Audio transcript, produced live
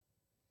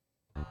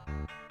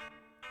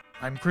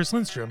I'm Chris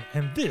Lindstrom,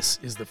 and this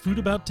is the Food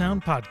About Town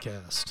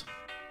podcast.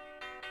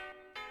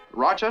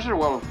 Rochester?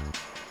 Well,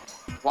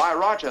 why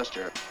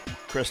Rochester?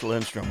 Chris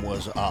Lindstrom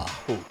was a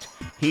hoot.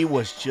 He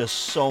was just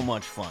so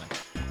much fun.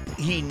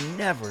 He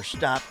never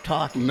stopped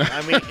talking.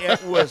 I mean,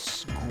 it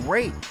was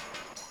great.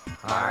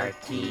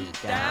 Party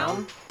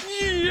down?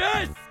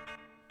 Yes!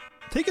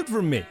 Take it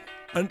from me,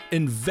 an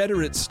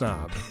inveterate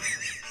snob.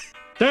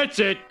 That's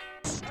it.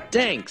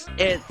 Stinks.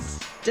 It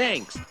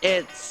stinks.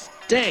 It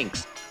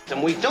stinks.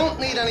 And we don't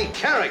need any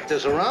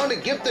characters around to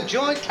give the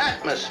joint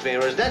atmosphere.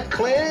 Is that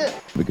clear?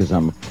 Because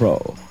I'm a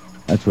pro.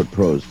 That's what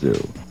pros do.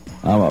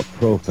 I'm a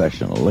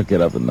professional. Look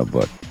it up in the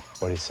book.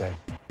 What do you say?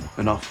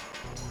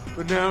 Enough.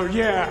 But now,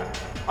 yeah,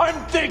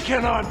 I'm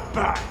thinking I'm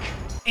back.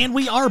 And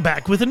we are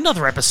back with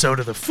another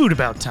episode of the Food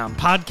About Town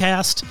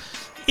podcast.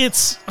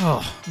 It's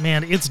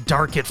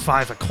dark at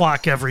 5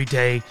 o'clock every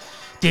day.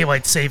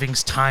 Daylight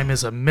savings time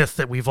is a myth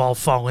that we've all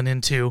fallen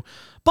into.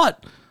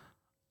 But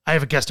I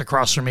have a guest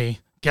across from me.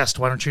 Guest,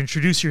 why don't you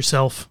introduce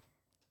yourself?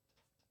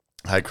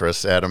 Hi,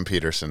 Chris. Adam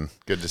Peterson.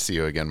 Good to see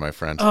you again, my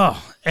friend.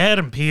 Oh,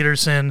 Adam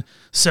Peterson.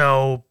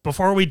 So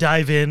before we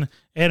dive in,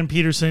 Adam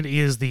Peterson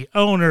is the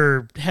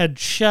owner, head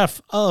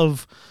chef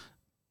of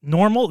The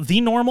Normal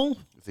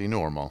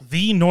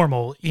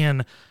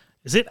in,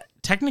 is it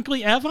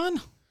technically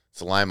Avon?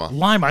 It's Lima.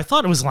 I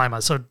thought it was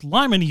Lima. So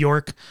Lima, New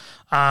York.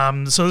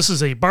 So this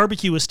is a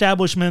barbecue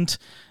establishment.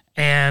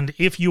 And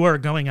if you are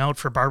going out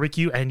for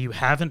barbecue and you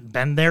haven't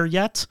been there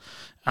yet,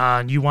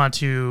 and you want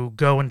to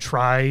go and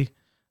try,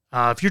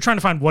 if you're trying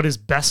to find what is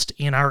best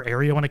in our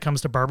area when it comes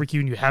to barbecue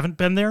and you haven't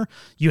been there,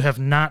 you have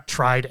not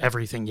tried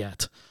everything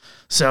yet.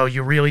 So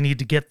you really need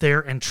to get there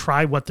and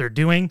try what they're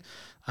doing.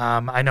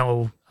 I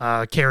know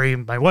Carrie,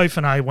 my wife,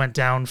 and I went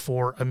down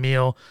for a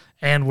meal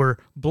and were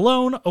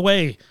blown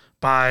away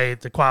by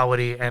the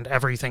quality and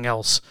everything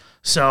else.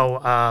 So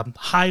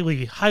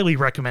highly, highly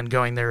recommend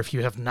going there if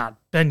you have not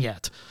been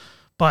yet.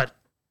 But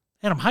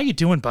Adam, how you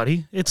doing,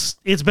 buddy? It's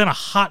been a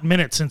hot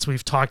minute since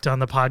we've talked on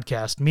the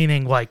podcast,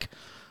 meaning like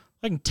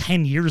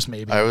 10 years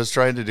maybe. I was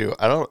trying to do,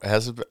 I don't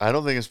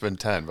think it's been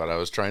 10, but I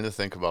was trying to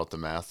think about the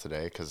math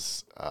today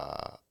because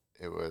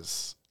it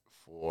was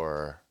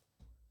for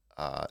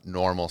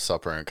normal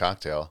supper and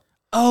cocktail.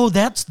 Oh,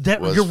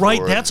 you're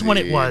right. That's when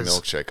it was.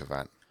 Milkshake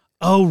event.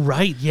 Oh,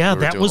 right. Yeah,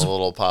 that was a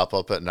little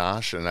pop-up at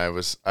Nosh, and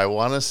I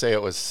want to say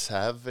it was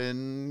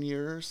 7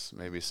 years,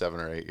 maybe 7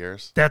 or 8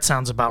 years. That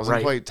sounds about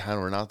right. It wasn't quite 10.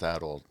 We're not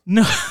that old.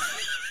 No.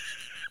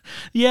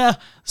 Yeah.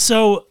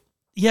 So,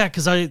 yeah,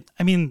 because I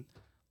mean,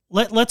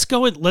 let's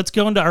go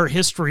into our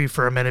history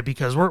for a minute,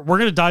 because we're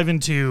going to dive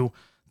into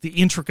the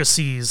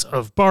intricacies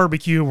of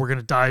barbecue. We're going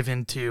to dive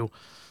into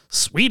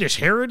Swedish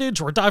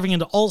heritage. We're diving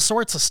into all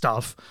sorts of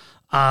stuff.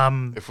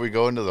 If we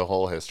go into the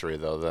whole history,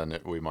 though, then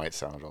we might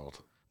sound old.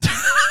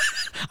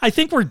 I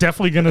think we're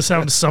definitely going to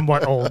sound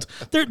somewhat old.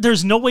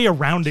 There's no way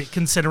around it,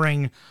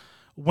 considering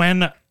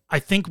when I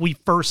think we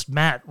first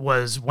met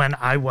was when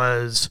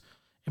it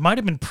might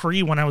have been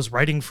when I was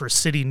writing for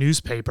City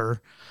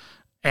newspaper.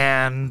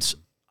 And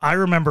I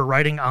remember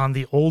writing on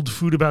the old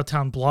Food About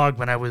Town blog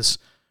when I was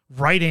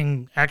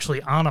writing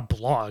actually on a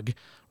blog,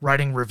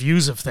 writing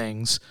reviews of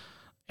things.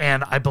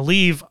 And I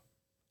believe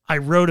I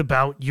wrote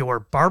about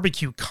your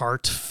barbecue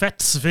cart, Fett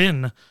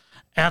Svin,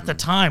 at the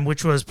time,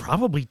 which was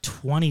probably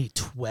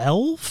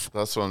 2012.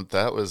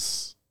 That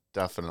was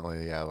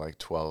definitely, like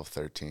 12,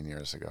 13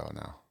 years ago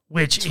now.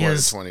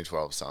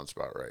 2012 sounds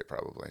about right,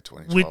 probably.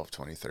 2012,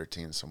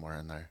 2013, somewhere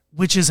in there.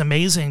 Which is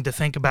amazing to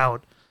think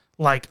about,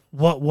 like,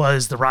 what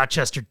was the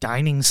Rochester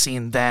dining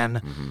scene then.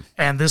 Mm-hmm.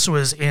 And this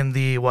was in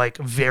the, like,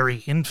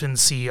 very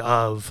infancy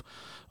of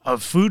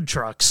food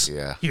trucks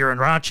here in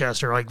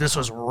Rochester. Like, this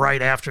was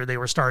right after they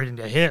were starting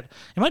to hit.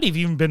 It might have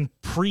even been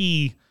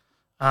pre-food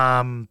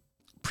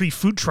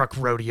truck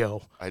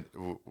rodeo.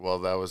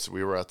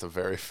 We were at the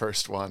very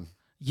first one.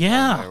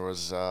 Yeah. There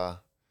was,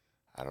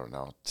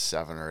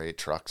 7 or 8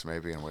 trucks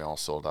maybe, and we all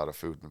sold out of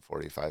food in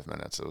 45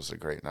 minutes. It was a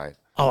great night.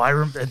 Oh, I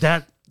remember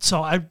that.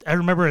 So I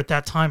remember at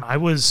that time I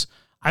was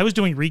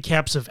doing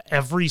recaps of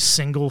every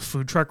single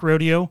food truck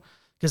rodeo,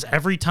 because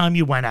every time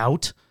you went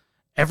out,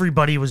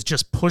 everybody was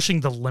just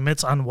pushing the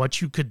limits on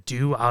what you could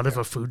do out of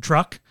a food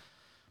truck.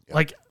 Yep.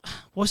 Like,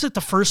 what was it,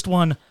 the first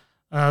one?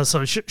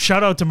 So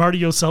shout out to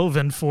Marty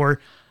O'Sullivan for,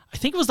 I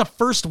think it was the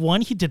first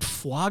one, he did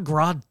foie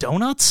gras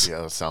donuts.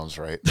 Yeah, that sounds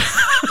right.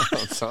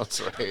 That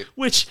sounds right.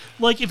 Which,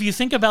 like, if you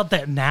think about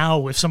that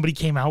now, if somebody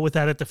came out with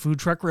that at the food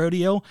truck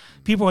rodeo,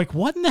 people are like,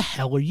 what in the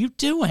hell are you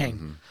doing?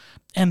 Mm-hmm.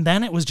 And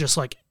then it was just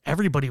like,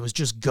 everybody was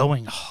just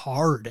going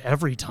hard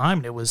every time.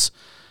 And it was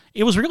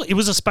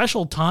a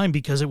special time,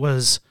 because it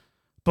was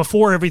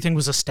before everything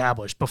was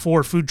established,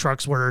 before food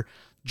trucks were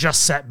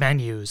just set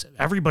menus.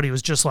 Everybody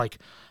was just like,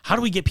 how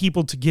do we get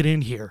people to get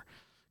in here?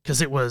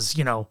 Because it was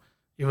Paul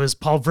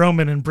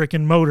Vroman and Brick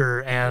and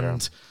Motor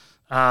and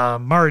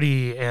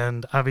Marty,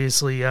 and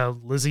obviously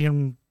Lizzie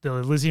and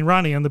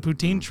Ronnie on the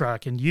poutine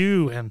truck, and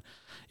you, and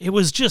it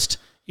was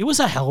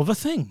a hell of a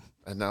thing.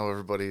 And now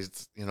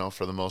everybody's,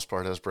 for the most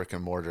part, has brick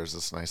and mortars.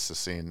 It's nice to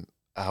see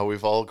how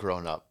we've all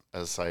grown up.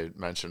 as I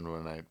mentioned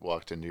when I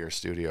walked into your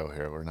studio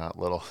here, we're not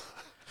little.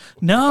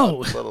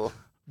 No. Not little.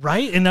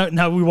 Right? And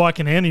now we're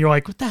walking in and you're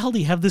like, what the hell do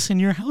you have this in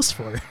your house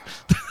for?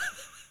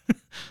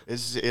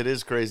 It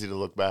is crazy to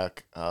look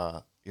back,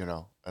 you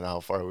know, and how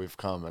far we've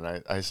come.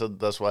 And I said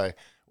that's why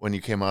when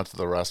you came out to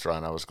the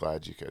restaurant, I was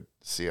glad you could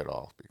see it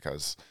all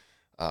because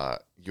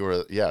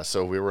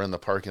so we were in the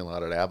parking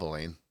lot at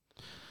Abilene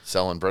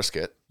selling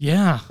brisket.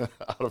 Yeah.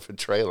 Out of a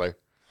trailer.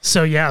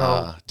 So,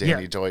 yeah.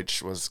 Danny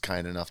Deutsch was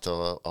kind enough to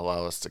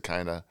allow us to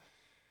kind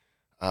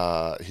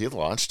of, he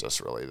launched us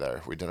really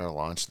there. We did our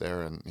launch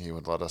there and he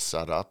would let us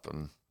set up.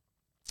 And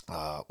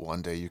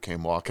one day you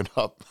came walking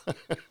up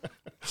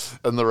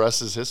and the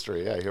rest is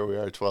history. Yeah, here we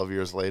are 12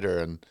 years later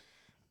and,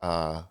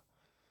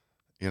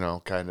 you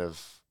know, kind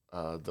of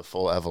the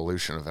full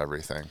evolution of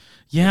everything.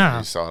 Yeah.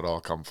 You saw it all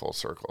come full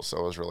circle. So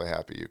I was really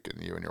happy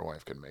you and your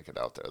wife could make it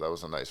out there. That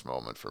was a nice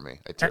moment for me.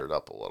 I teared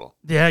up a little.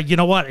 Yeah, you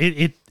know what?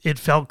 It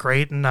felt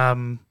great.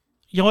 And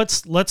you know,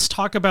 let's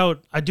talk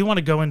about, I do want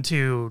to go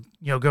into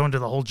the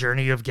whole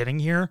journey of getting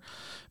here,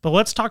 but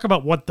let's talk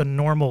about what the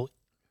normal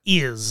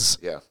is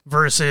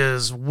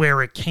versus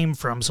where it came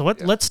from. So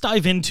let's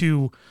dive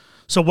into,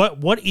 so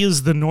what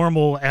is the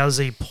normal as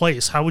a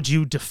place? How would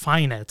you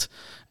define it?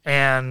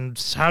 And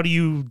how do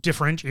you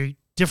differentiate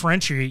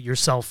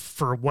yourself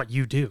for what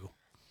you do?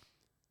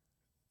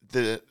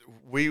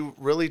 We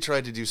really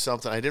tried to do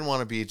something. I didn't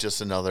want to be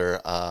just another,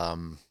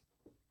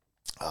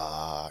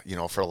 you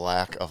know, for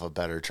lack of a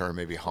better term,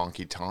 maybe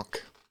honky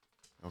tonk.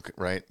 Okay,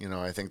 right? You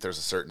know, I think there's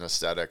a certain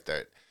aesthetic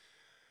that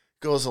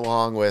goes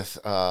along with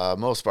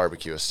most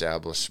barbecue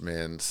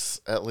establishments,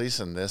 at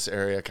least in this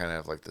area, kind of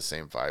have like the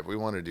same vibe. We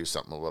want to do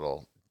something a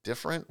little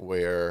different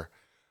where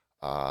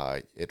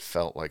it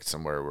felt like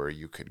somewhere where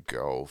you could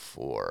go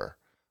for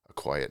a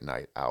quiet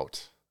night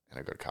out and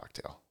a good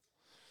cocktail.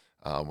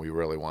 We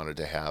really wanted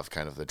to have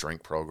kind of the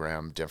drink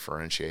program,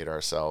 differentiate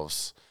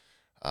ourselves,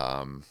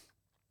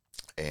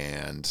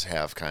 and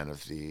have kind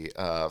of the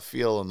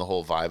feel and the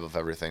whole vibe of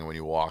everything when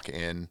you walk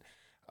in.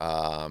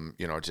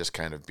 You know, just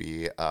kind of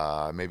be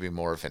maybe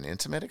more of an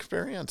intimate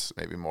experience,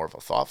 maybe more of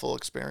a thoughtful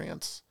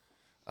experience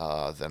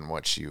than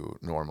what you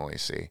normally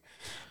see.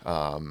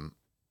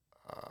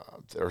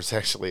 There was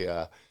actually,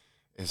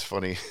 it's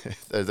funny,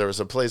 there was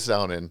a place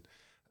down in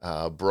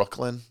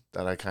Brooklyn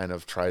that I kind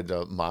of tried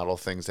to model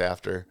things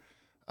after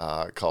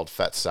called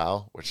Fet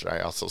Sau, which I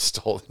also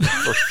stole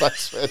for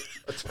Festman.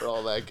 That's where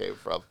all that came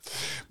from.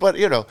 But,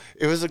 you know,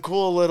 it was a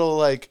cool little,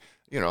 like,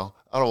 you know,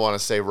 I don't want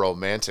to say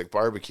romantic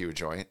barbecue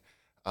joint,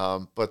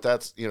 but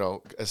that's, you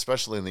know,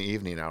 especially in the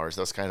evening hours,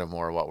 that's kind of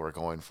more what we're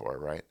going for,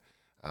 right?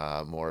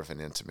 More of an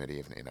intimate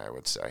evening, I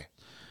would say.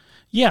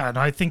 Yeah, and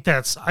I think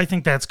that's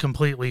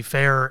completely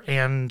fair.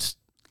 And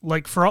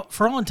like for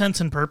all intents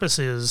and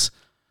purposes,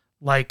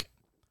 like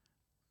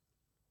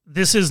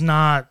this is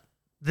not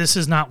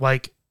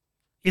like,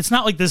 it's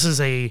not like this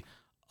is a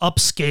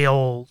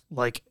upscale,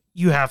 like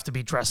you have to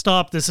be dressed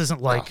up. This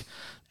isn't like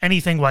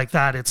anything like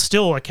that. It's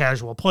still a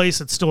casual place.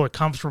 It's still a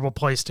comfortable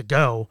place to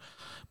go.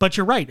 But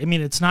you're right. I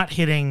mean, it's not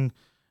hitting,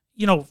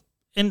 you know,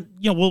 and,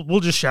 you know, we'll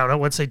just shout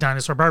out, let's say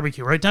Dinosaur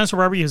Barbecue, right? Dinosaur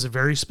Barbecue has a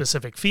very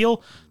specific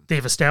feel.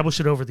 They've established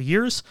it over the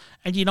years.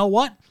 And you know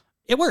what?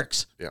 It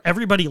works. Yeah.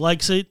 Everybody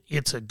likes it.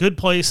 It's a good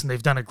place, and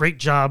they've done a great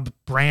job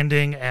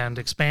branding and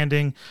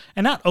expanding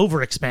and not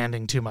over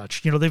expanding too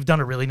much. You know, they've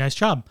done a really nice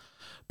job.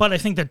 But I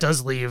think that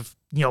does leave,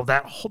 you know,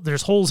 that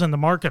there's holes in the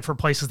market for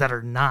places that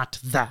are not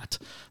that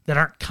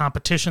aren't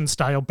competition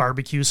style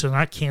barbecue. So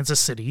not Kansas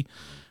City,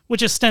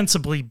 which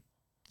ostensibly,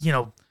 you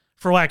know,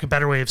 for lack of a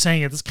better way of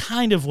saying it, is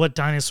kind of what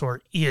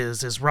Dinosaur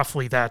is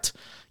roughly that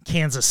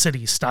Kansas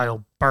City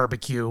style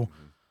barbecue.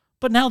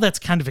 But now that's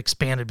kind of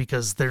expanded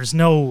because there's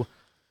no,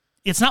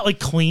 it's not like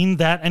clean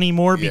that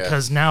anymore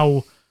because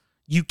now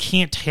you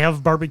can't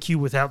have barbecue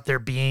without there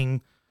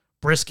being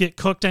brisket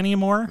cooked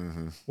anymore,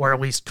 or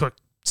at least cooked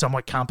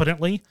somewhat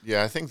competently.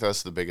 Yeah, I think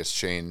that's the biggest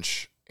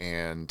change.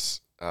 And,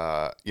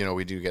 you know,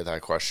 we do get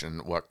that question,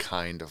 what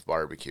kind of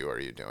barbecue are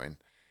you doing?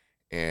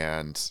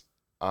 And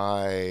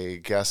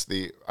I guess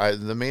the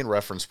main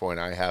reference point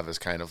I have is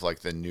kind of like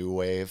the new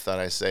wave that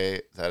I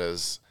say that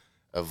has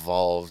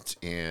evolved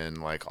in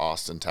like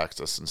Austin,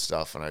 Texas and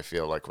stuff. And I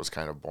feel like was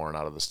kind of born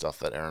out of the stuff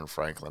that Aaron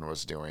Franklin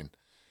was doing.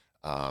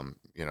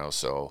 You know,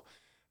 so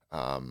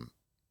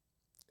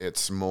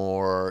it's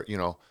more, you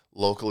know,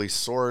 locally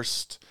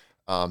sourced.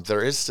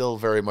 There is still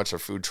very much a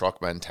food truck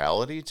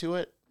mentality to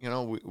it. You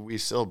know, we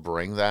still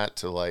bring that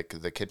to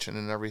like the kitchen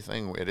and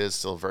everything. It is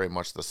still very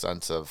much the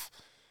sense of,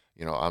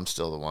 you know, I'm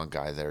still the one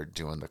guy there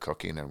doing the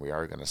cooking, and we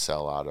are going to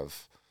sell out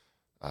of,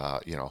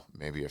 you know,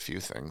 maybe a few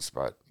things,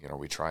 but, you know,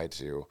 we try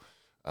to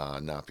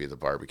not be the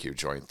barbecue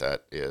joint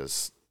that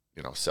is,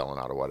 you know, selling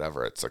out of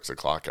whatever at 6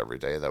 o'clock every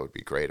day. That would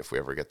be great if we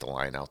ever get the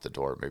line out the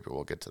door. Maybe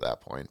we'll get to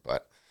that point.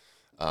 But,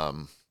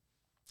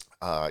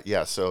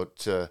 yeah,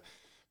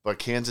 but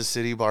Kansas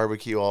City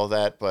barbecue, all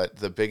that. But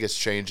the biggest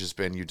change has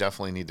been you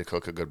definitely need to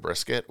cook a good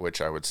brisket,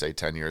 which I would say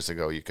 10 years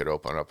ago, you could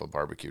open up a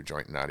barbecue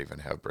joint and not even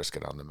have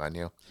brisket on the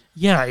menu.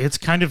 Yeah, it's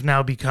kind of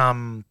now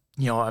become,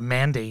 a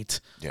mandate.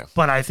 Yeah.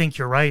 But I think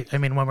you're right. I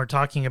mean, when we're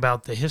talking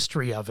about the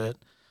history of it,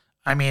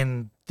 I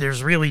mean,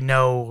 there's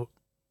no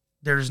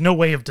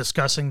way of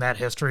discussing that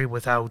history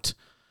without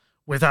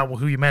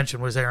who you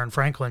mentioned was Aaron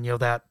Franklin.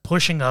 That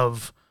pushing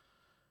of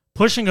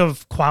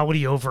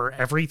quality over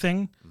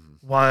everything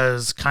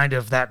was kind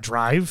of that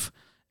drive,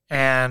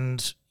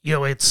 and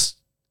it's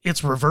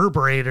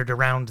reverberated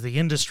around the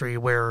industry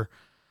where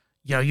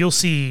we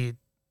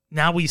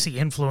see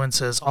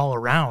influences all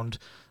around.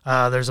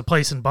 There's a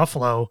place in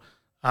Buffalo,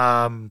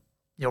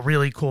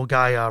 really cool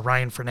guy,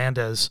 Ryan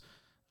Fernandez.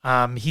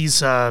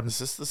 He's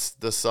is this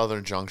the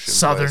Southern Junction?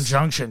 Southern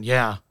Junction,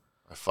 yeah.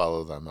 I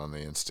follow them on the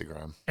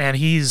Instagram. And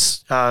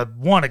he's a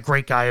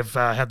great guy. I've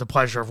had the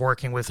pleasure of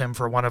working with him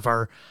for one of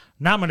our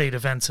Nominate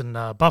events in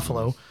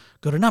Buffalo.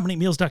 Go to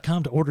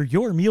nominatemeals.com to order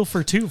your meal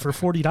for two for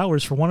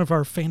 $40 for one of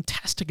our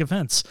fantastic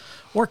events,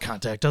 or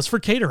contact us for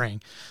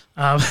catering.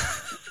 I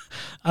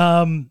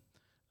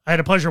had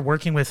a pleasure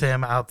working with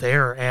him out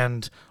there,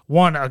 and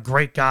a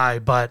great guy,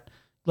 but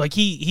like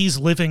he's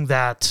living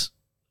that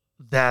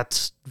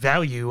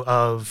value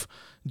of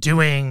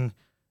doing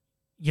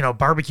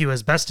barbecue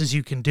as best as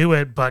you can do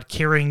it, but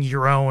carrying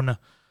your own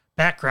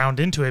background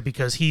into it,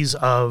 because he's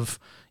of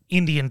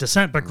Indian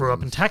descent but grew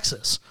up in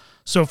Texas.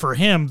 So for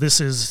him, this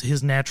is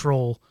his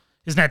natural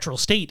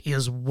state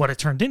is what it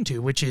turned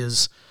into, which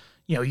is,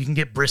 you can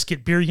get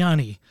brisket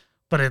biryani,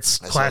 but it's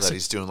classic. I saw that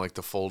he's doing like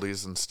the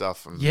foldies and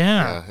stuff. And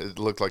yeah, it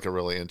looked like a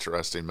really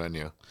interesting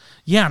menu.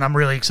 Yeah, and I'm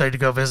really excited to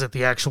go visit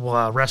the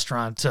actual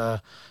restaurant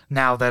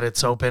now that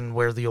it's open,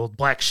 where the old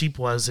Black Sheep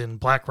was in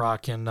Black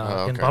Rock in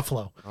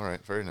Buffalo. All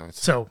right, very nice.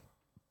 So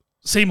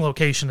same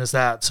location as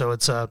that. So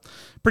it's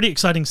pretty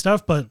exciting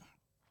stuff, but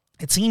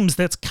it seems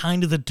that's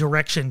kind of the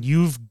direction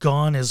you've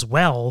gone as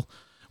well,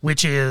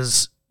 which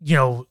is,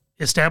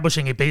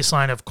 establishing a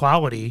baseline of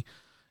quality.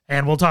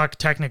 And we'll talk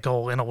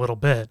technical in a little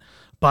bit,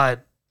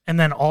 and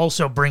then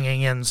also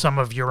bringing in some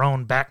of your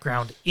own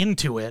background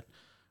into it,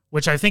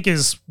 which I think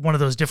is one of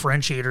those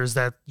differentiators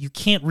that you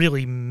can't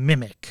really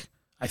mimic,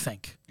 I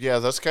think. Yeah,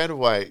 that's kind of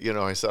why,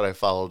 I said I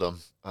followed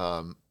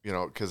them,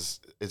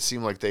 because it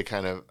seemed like they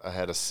kind of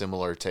had a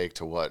similar take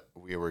to what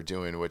we were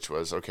doing, which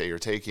was, okay, you're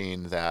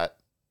taking that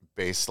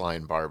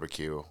baseline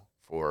barbecue,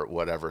 for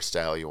whatever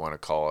style you want to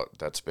call it,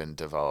 that's been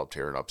developed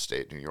here in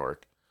upstate New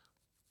York,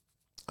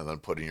 and then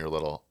putting your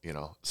little,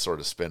 sort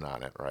of spin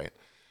on it, right?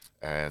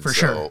 And for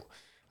sure.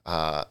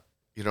 And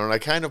I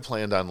kind of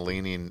planned on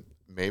leaning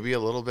maybe a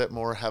little bit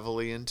more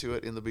heavily into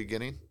it in the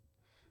beginning,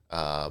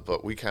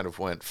 but we kind of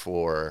went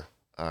for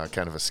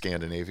kind of a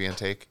Scandinavian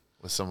take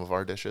with some of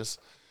our dishes.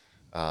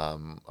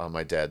 On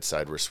my dad's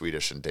side, we're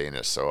Swedish and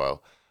Danish,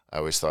 so I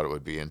always thought it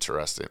would be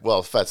interesting.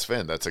 Well,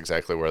 Fetsvin, that's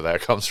exactly where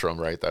that comes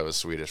from, right? That was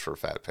Swedish for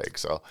fat pig.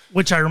 So,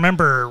 which I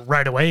remember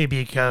right away,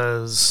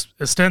 because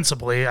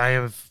ostensibly I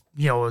have,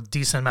 a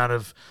decent amount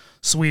of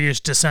Swedish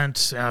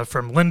descent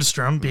from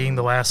Lindstrom being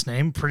the last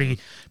name.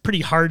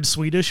 Pretty hard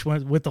Swedish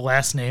with the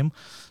last name.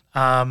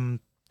 I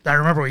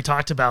remember we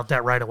talked about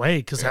that right away,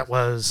 because that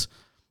was,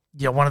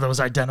 one of those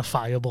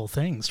identifiable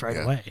things right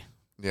away.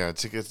 Yeah,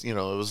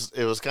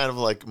 it was kind of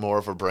like more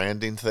of a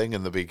branding thing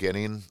in the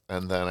beginning,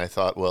 and then I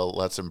thought, well,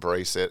 let's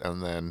embrace it.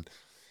 And then,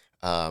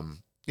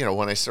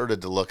 when I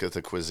started to look at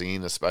the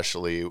cuisine,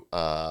 especially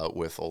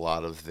with a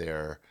lot of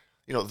their,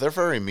 they're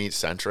very meat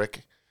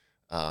centric.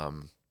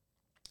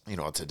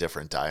 It's a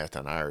different diet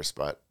than ours,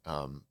 but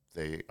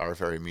they are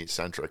very meat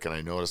centric. And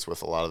I noticed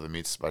with a lot of the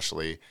meats,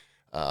 especially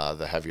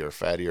the heavier,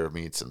 fattier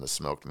meats and the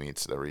smoked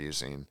meats, they were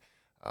using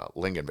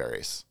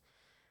lingonberries.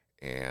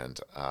 And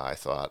I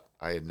thought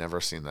I had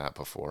never seen that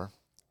before.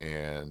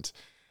 And,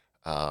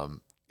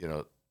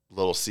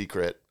 little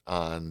secret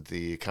on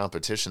the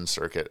competition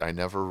circuit, I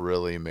never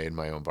really made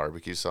my own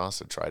barbecue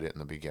sauce. I tried it in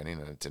the beginning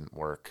and it didn't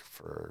work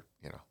for.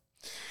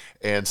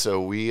 And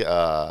so we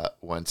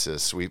went to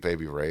Sweet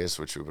Baby Ray's,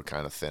 which we would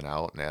kind of thin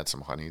out and add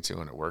some honey to,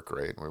 and it worked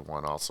great. And we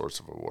won all sorts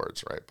of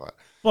awards, right? But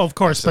well, of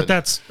course, but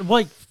that's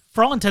like,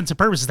 for all intents and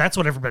purposes, that's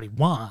what everybody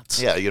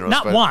wants. Yeah,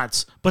 not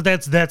wants, but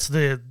that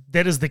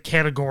is the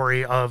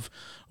category of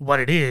what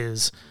it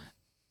is.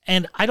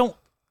 And I don't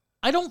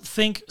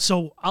think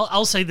so.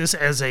 I'll say this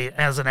as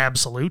an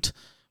absolute,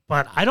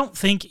 but I don't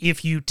think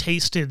if you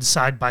tasted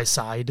side by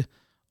side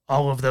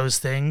all of those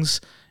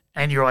things,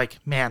 and you're like,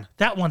 man,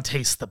 that one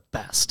tastes the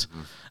best.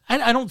 Mm-hmm.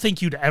 I don't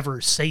think you'd ever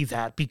say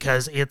that,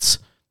 because it's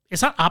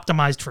not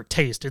optimized for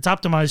taste. It's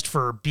optimized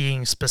for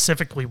being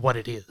specifically what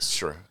it is.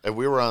 Sure. And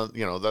we were on,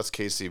 that's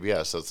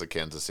KCBS. That's the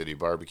Kansas City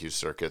barbecue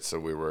circuit. So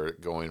we were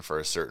going for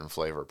a certain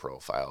flavor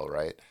profile,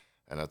 right?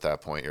 And at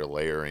that point, you're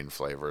layering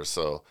flavors.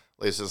 So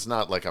at least it's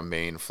not like a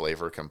main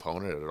flavor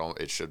component.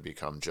 It should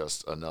become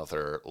just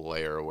another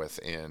layer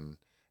within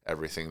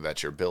everything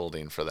that you're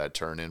building for that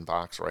turn-in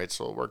box, right?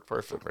 So it worked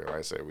perfectly,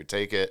 right? So we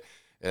take it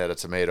had a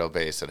tomato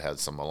base, it had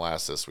some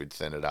molasses, we'd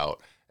thin it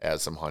out, add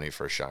some honey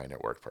for shine,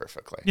 it worked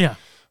perfectly. Yeah.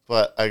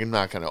 But I'm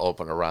not going to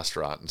open a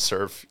restaurant and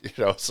serve,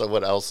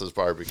 someone else's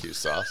barbecue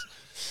sauce.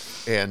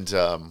 And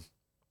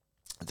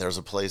there's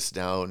a place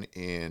down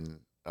in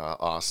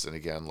Austin,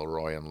 again,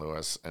 Leroy and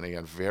Lewis, and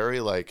again, very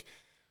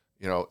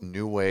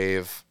new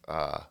wave,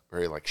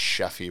 very like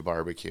chefy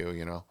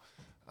barbecue,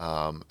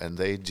 and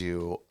they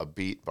do a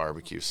beet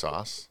barbecue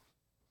sauce.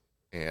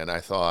 And I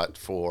thought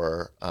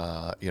for,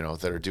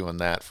 that are doing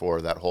that for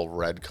that whole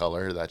red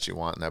color that you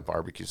want in that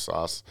barbecue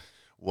sauce,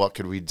 what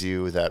could we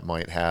do that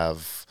might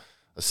have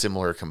a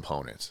similar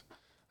component?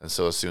 And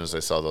so as soon as I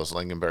saw those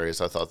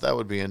lingonberries, I thought that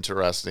would be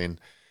interesting.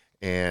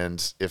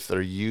 And if they're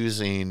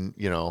using,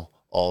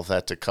 all of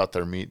that to cut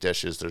their meat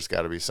dishes, there's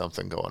got to be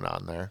something going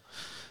on there.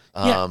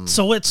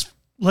 So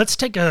let's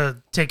take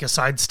a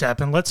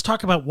sidestep and let's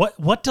talk about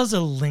what does a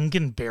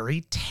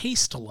lingonberry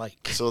taste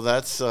like? So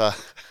that's...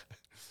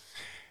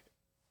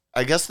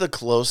 I guess the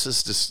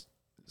closest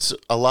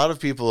a lot of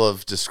people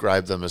have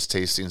described them as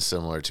tasting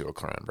similar to a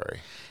cranberry.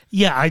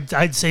 Yeah,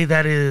 I'd say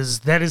that is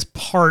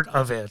part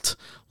of it.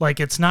 Like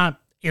it's not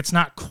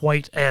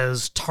quite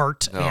as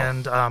tart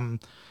and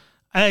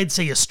I'd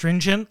say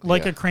astringent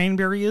like a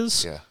cranberry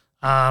is. Yeah.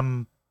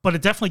 But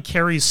it definitely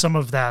carries some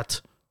of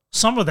that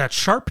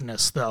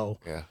sharpness though.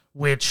 Yeah.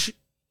 Which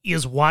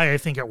is why I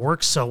think it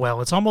works so well.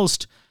 It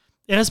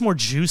has more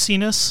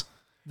juiciness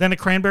than a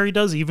cranberry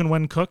does, even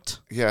when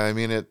cooked. Yeah, I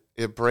mean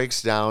it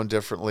breaks down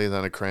differently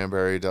than a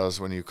cranberry does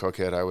when you cook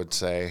it, I would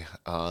say.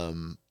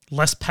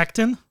 Less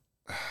pectin?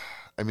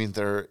 I mean,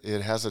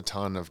 it has a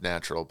ton of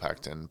natural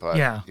pectin, but,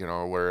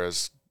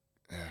 whereas,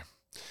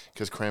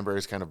 because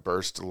cranberries kind of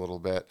burst a little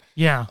bit.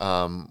 Yeah.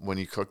 When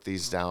you cook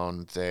these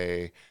down,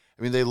 they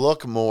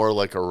look more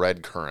like a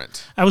red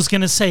currant. I was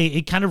going to say,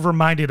 it kind of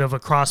reminded of a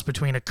cross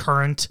between a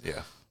currant.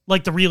 Yeah.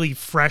 Like the really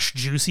fresh,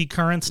 juicy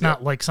currants,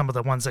 not like some of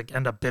the ones that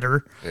end up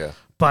bitter. Yeah.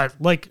 But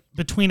like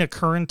between a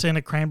currant and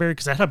a cranberry,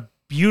 because that had a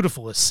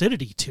beautiful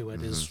acidity to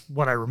it, is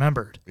what I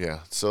remembered.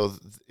 Yeah. So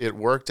it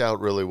worked out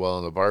really well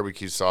in the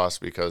barbecue sauce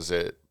because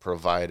it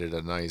provided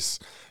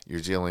you're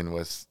dealing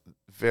with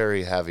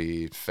very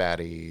heavy,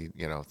 fatty,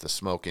 the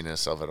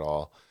smokiness of it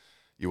all.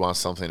 You want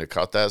something to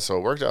cut that. So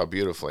it worked out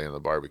beautifully in the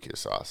barbecue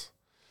sauce.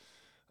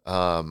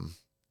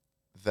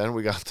 Then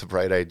we got the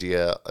bright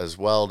idea as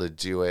well to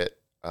do it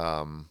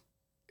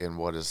in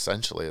what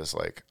essentially is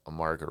like a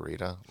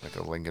margarita, like a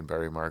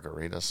lingonberry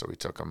margarita. So we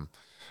took them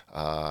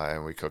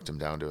and we cooked them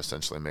down to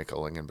essentially make a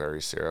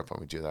lingonberry syrup, and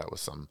we do that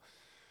with some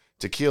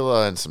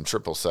tequila and some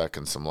triple sec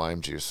and some lime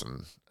juice,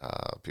 and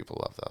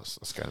people love those.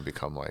 It's kind of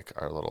become like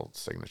our little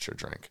signature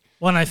drink.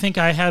 Well, and I think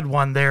I had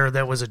one there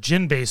that was a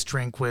gin-based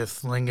drink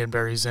with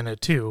lingonberries in it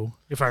too,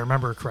 if I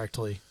remember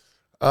correctly.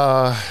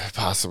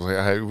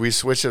 Possibly. We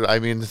switch it. I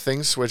mean,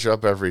 things switch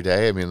up every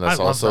day. I mean,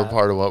 that's also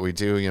part of what we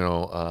do.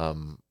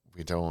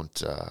 We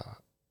don't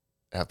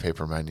have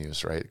paper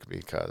menus, right?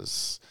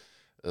 Because,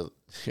 I'm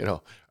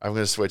going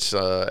to switch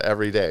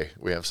every day.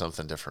 We have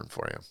something different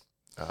for you,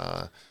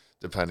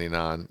 depending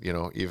on,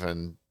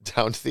 even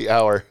down to the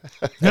hour,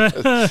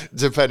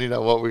 depending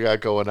on what we got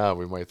going on,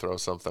 we might throw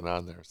something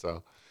on there.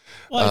 So.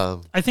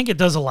 Well, I think it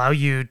does allow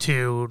you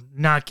to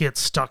not get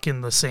stuck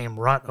in the same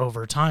rut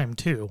over time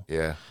too.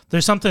 Yeah.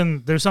 There's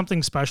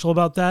something special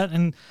about that,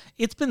 and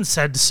it's been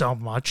said so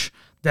much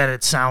that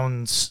it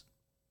sounds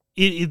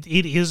it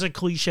is a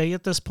cliche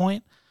at this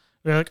point.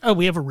 They're like, oh,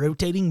 we have a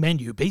rotating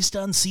menu based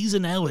on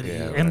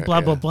seasonality and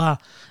blah blah blah.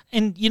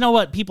 And you know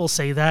what? People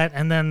say that,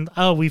 and then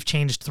we've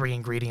changed 3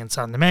 ingredients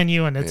on the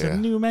menu, and it's a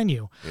new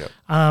menu.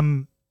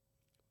 Yep.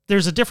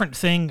 There's a different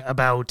thing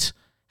about,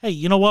 hey,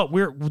 you know what?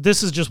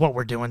 This is just what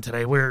we're doing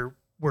today. We're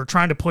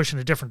trying to push in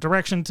a different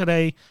direction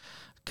today,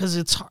 because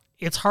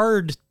it's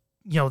hard,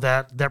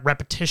 that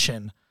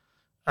repetition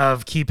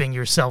of keeping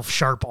yourself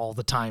sharp all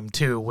the time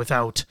too,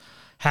 without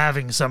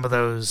having some of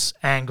those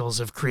angles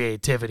of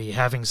creativity,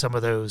 having some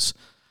of those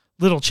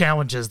little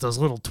challenges, those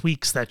little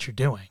tweaks that you're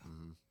doing.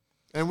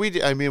 And we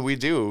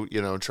do,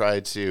 try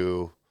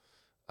to,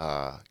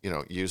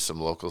 use some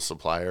local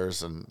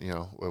suppliers, and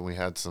when we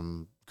had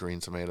some green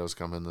tomatoes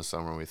come in this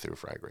summer, we threw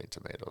fried green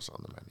tomatoes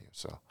on the menu.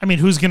 So I mean,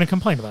 who's going to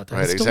complain about that?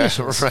 Right, it's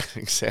exactly. delicious. Right,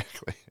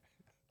 exactly.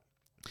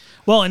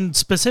 Well, and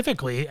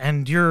specifically,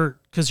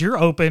 because you're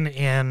open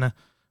in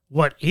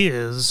what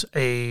is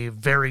a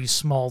very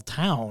small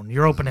town.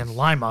 You're open in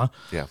Lima,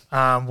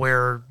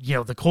 where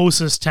the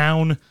closest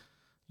town,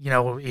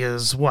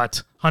 is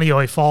what,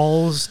 Honeoye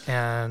Falls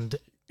and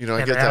I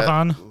and get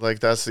Avon. that. Like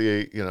that's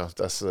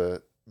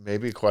the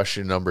maybe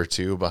question number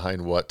 2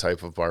 behind what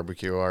type of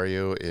barbecue are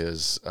you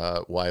is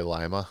why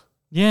Lima?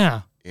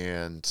 Yeah.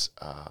 And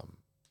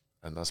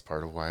that's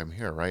part of why I'm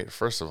here, right?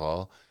 First of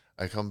all,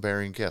 I come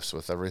bearing gifts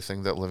with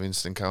everything that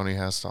Livingston County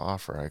has to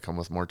offer. I come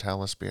with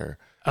Mortalis beer.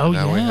 Oh,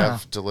 now yeah. we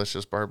have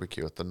delicious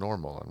barbecue at the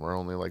Normal, and we're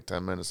only like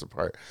 10 minutes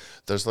apart.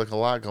 There's like a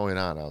lot going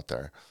on out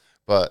there.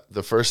 But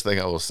the first thing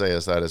I will say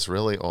is that it's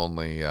really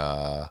only,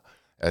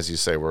 as you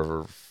say,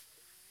 we're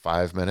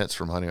 5 minutes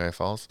from Honeoye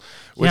Falls,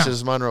 which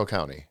is Monroe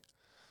County.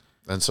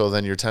 And so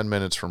then you're 10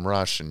 minutes from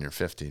Rush, and you're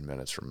 15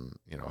 minutes from,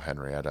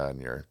 Henrietta,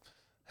 and you're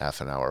half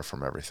an hour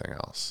from everything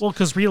else. Well,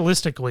 because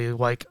realistically,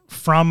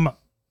 from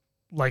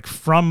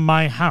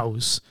my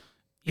house,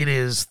 it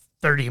is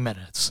 30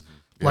 minutes.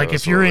 Yeah, like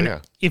if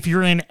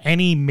you're in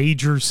any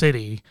major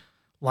city,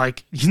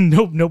 like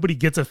nobody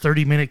gets a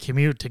 30-minute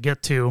commute to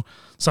get to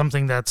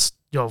something that's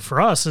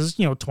for us is,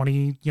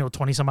 20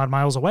 some odd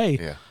miles away.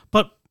 Yeah.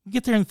 But we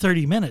get there in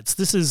 30 minutes.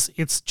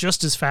 It's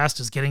just as fast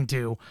as getting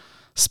to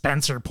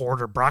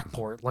Spencerport or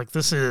Brockport. Like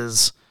this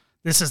is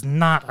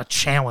not a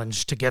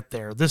challenge to get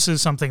there. This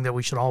is something that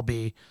we should all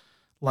be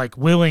like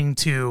willing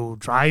to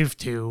drive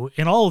to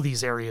in all of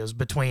these areas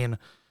between,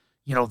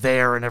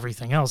 there and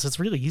everything else. It's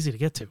really easy to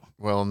get to.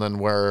 Well, and then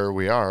where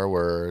we are,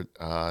 we're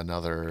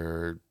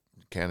another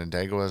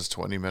Canandaigua is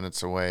 20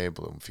 minutes away.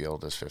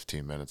 Bloomfield is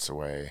 15 minutes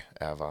away.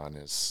 Avon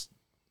is,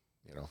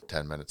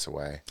 10 minutes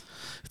away.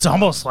 It's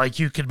almost like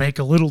you could make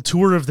a little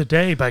tour of the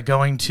day by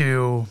going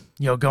to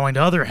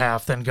Other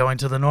Half, then going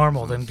to the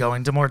Normal, then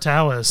going to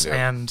Mortalis,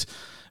 and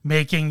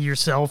making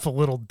yourself a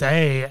little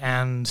day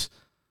and,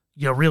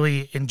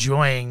 really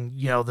enjoying,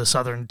 the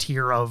southern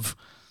tier of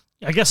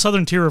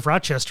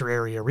Rochester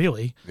area,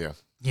 really. Yeah.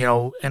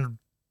 And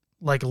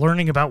like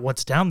learning about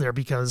what's down there,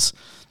 because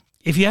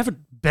if you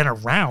haven't been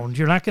around,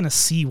 you're not going to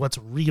see what's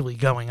really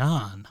going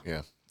on.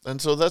 Yeah. And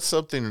so that's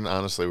something,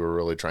 honestly, we're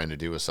really trying to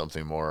do is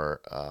something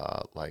more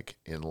like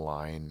in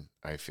line,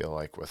 I feel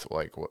like, with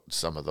like what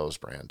some of those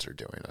brands are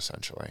doing,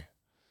 essentially.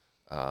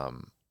 The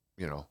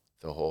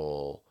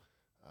whole,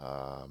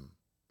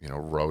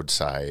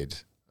 roadside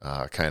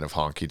kind of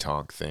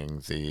honky-tonk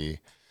thing, the,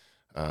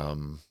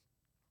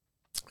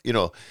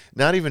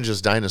 not even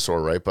just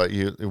Dinosaur, right? But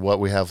what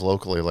we have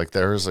locally, like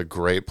there's a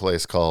great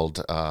place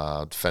called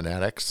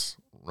Fanatics,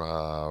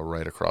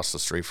 right across the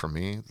street from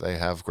me. They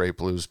have great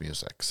blues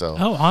music. So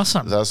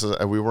awesome.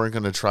 We weren't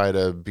going to try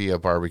to be a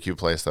barbecue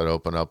place that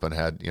opened up and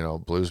had,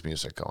 blues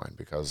music going,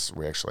 because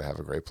we actually have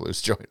a great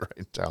blues joint right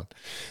in town.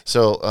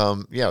 So,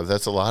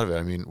 that's a lot of it.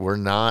 I mean, we're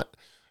not,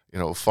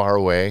 far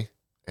away,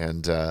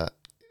 and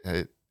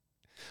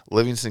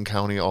Livingston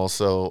County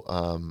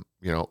also,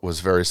 was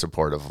very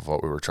supportive of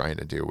what we were trying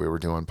to do. We were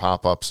doing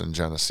pop-ups in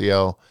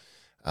Geneseo.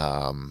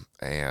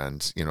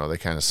 And they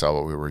kind of saw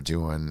what we were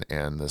doing,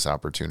 and this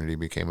opportunity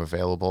became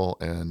available.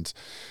 And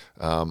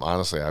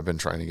honestly, I've been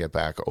trying to get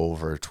back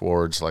over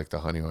towards like the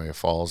Honeoye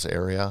Falls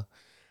area.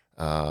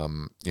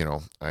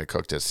 I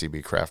cooked at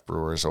CB Craft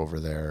Brewers over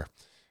there,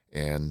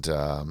 and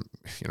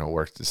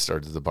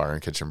started the bar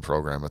and kitchen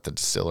program at the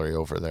distillery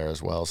over there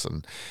as well.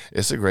 So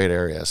it's a great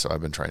area. So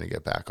I've been trying to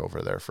get back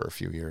over there for a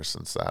few years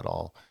since that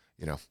all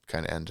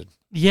kind of ended.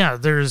 Yeah,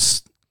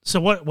 So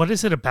what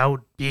is it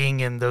about being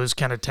in those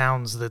kind of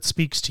towns that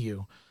speaks to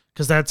you?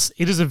 Because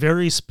it is a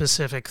very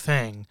specific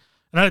thing,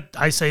 and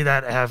I say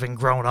that having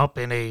grown up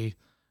in a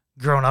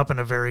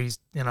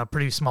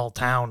pretty small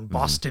town,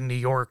 Boston, New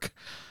York.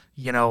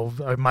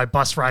 My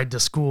bus ride to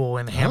school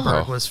in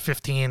Hamburg was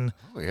 15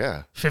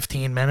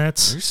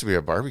 minutes. There used to be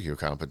a barbecue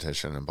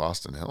competition in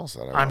Boston Hills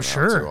that I went out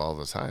to all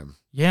the time.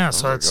 Yeah,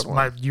 so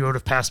you would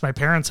have passed my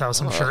parents'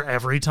 house, I'm sure,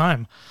 every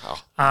time.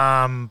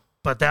 Oh.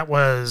 But that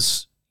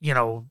was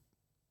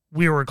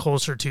we were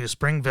closer to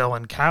Springville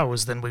and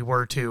Cows than we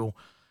were to,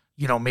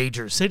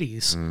 major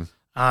cities.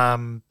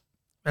 And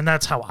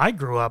that's how I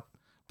grew up.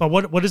 But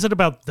what is it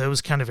about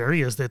those kind of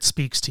areas that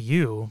speaks to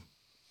you,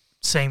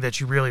 saying that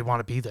you really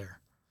want to be there?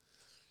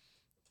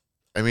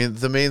 I mean,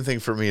 the main thing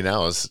for me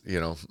now is,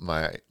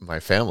 my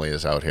family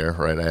is out here,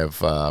 right? I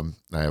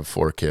have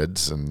 4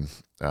 kids, and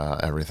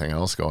everything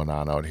else going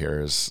on out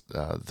here is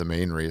the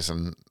main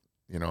reason,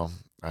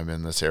 I'm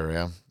in this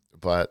area.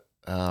 But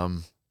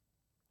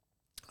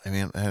I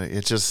mean,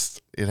 it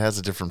has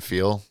a different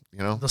feel,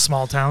 The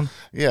small town?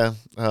 Yeah.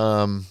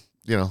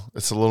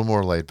 It's a little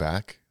more laid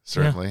back,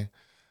 certainly.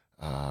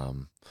 Yeah.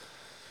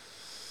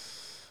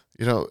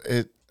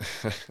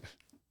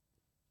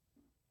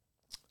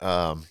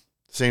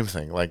 Same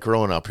thing, like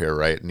growing up here,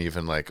 right? And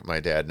even like my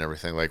dad and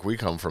everything, like he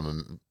came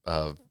from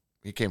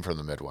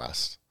the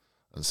Midwest.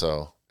 And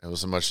so it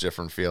was a much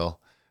different feel.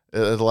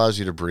 It allows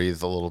you to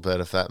breathe a little bit,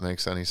 if that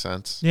makes any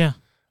sense. Yeah.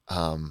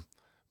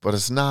 But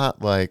it's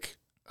not like,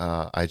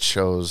 I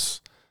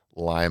chose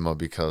Lima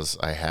because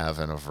I have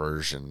an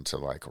aversion to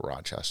like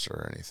Rochester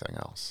or anything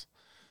else.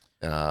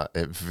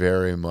 It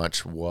very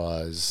much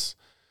was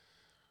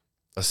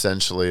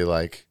essentially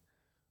like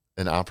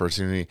an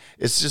opportunity.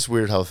 It's just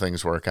weird how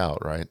things work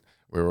out, right?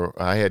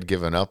 I had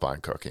given up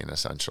on cooking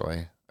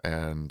essentially,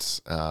 and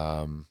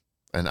an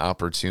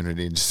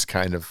opportunity just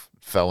kind of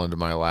fell into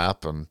my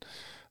lap and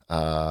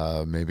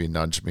maybe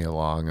nudged me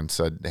along and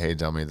said, "Hey,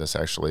 dummy, this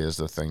actually is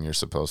the thing you're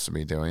supposed to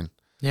be doing."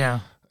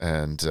 Yeah.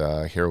 And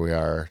here we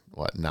are,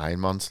 9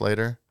 months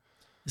later?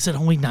 Is it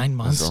only 9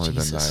 months? It's only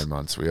Jesus. been 9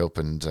 months. We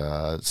opened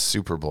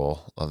Super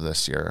Bowl of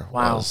this year.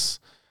 Wow. Was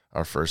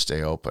our first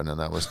day open, and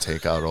that was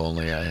takeout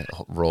only. I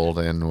rolled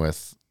in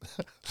with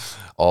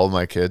all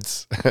my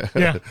kids.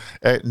 Yeah.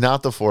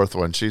 Not the fourth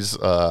one. She's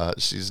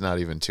not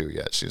even 2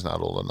 yet. She's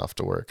not old enough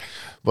to work.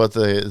 But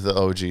the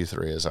OG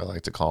 3, as I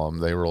like to call them,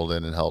 they rolled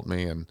in and helped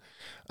me, and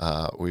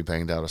we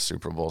banged out a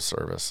Super Bowl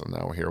service. And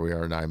now here we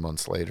are 9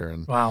 months later.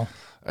 And wow.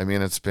 I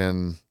mean, it's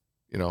been,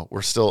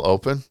 we're still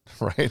open,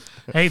 right?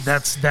 Hey,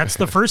 that's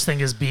the first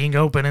thing, is being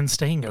open and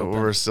staying open.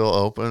 We're still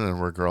open,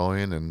 and we're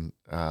growing. And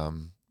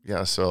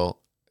so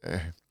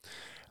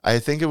I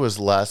think it was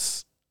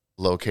less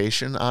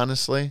location,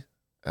 honestly.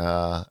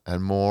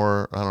 and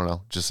more, I don't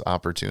know, just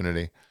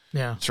opportunity.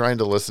 Yeah. Trying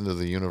to listen to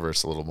the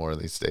universe a little more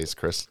these days,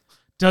 Chris.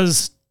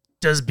 Does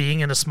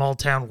being in a small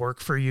town work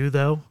for you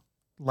though?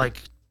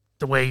 Like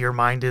the way your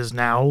mind is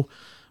now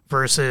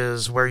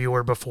versus where you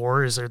were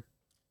before?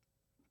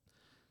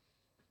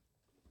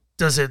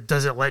 Does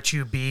it let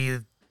you be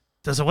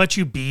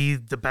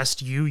the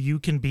best you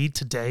can be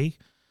today?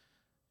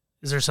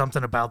 Is there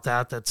something about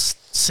that that's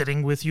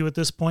sitting with you at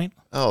this point?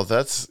 Oh,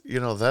 that's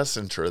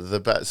interesting.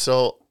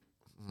 So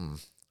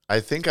I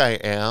think I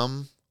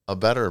am a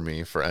better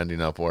me for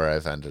ending up where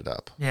I've ended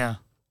up. Yeah.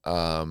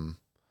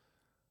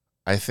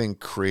 I think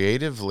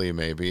creatively,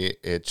 maybe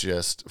it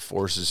just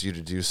forces you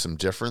to do some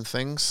different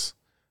things,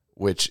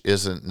 which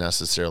isn't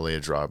necessarily a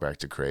drawback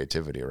to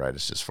creativity, right?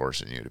 It's just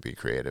forcing you to be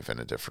creative in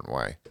a different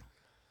way.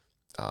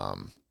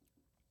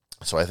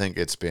 So I think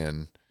it's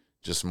been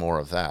just more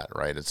of that,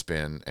 right? It's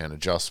been an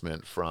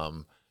adjustment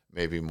from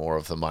maybe more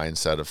of the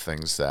mindset of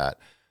things that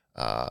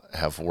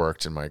have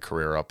worked in my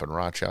career up in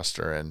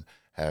Rochester, and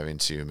having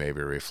to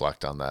maybe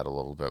reflect on that a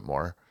little bit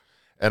more.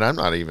 And I'm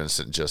not even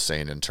just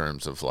saying in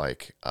terms of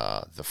like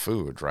the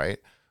food, right?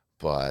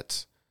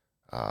 But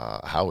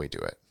how we do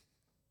it,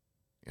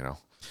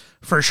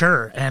 For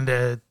sure. And,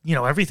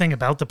 everything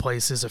about the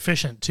place is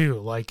efficient too.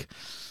 Like,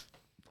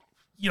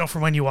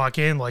 from when you walk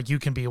in, like you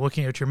can be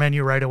looking at your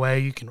menu right away.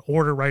 You can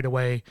order right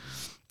away.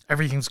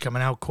 Everything's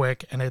coming out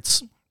quick. And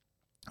it's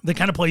the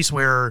kind of place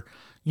where,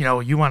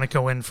 you want to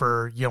go in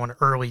for, an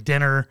early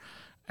dinner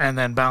and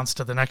then bounce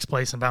to the next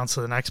place and bounce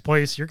to the next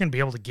place. You're going to be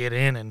able to get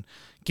in and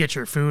get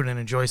your food and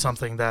enjoy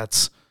something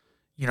that's,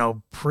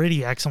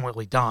 pretty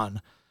excellently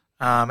done.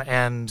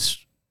 And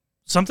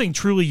something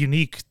truly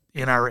unique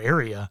in our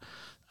area.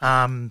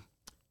 I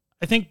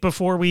think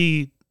before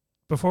we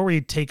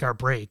take our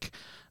break,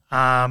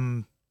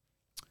 I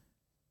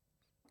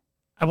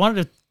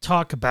wanted to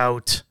talk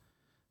about,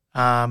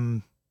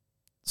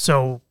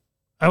 so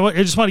I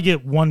just want to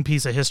get one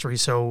piece of history.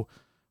 So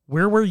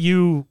what were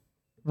you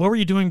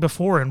doing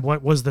before, and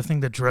what was the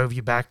thing that drove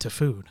you back to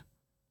food?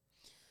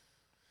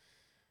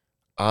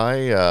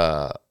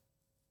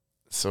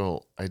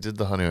 So I did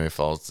the Honeyway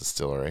Falls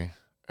Distillery,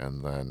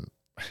 and then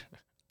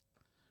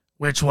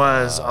which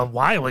was a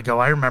while ago.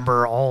 I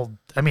remember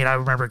coming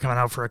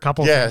out for a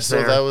couple things so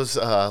there. that was,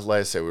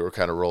 like I say, we were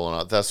kind of rolling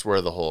out. That's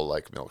where the whole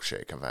like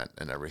milkshake event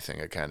and everything,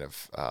 it kind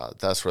of,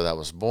 that's where that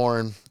was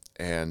born.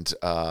 And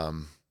I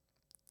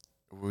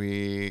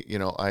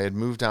had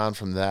moved on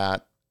from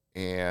that,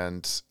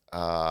 and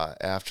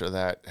after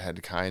that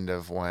had kind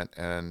of went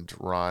and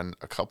run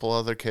a couple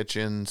other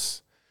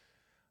kitchens,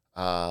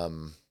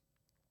 and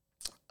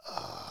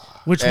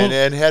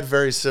had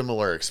very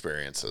similar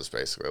experiences,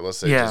 basically. Let's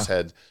say just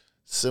had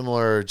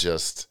similar,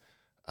 just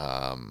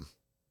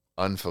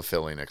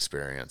unfulfilling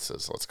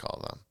experiences, let's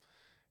call them.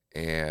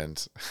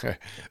 And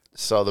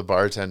saw the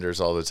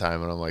bartenders all the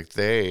time, and I'm like,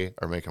 they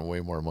are making way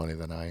more money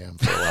than I am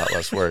for a lot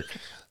less work.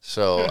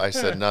 So I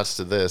said, nuts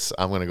to this,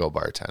 I'm going to go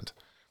bartend.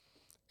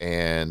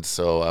 And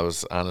so I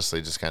was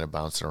honestly just kind of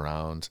bouncing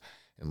around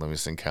in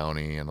Livingston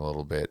County and a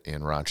little bit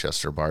in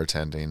Rochester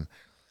bartending.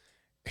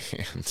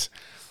 And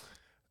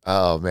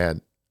oh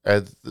man,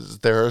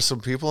 there are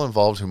some people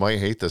involved who might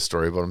hate this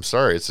story, but I'm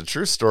sorry, it's a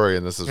true story,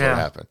 and this is what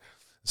happened.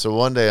 So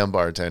one day I'm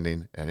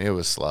bartending, and it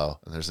was slow,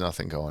 and there's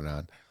nothing going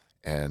on.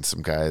 And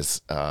some guys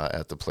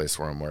at the place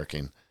where I'm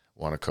working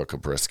want to cook a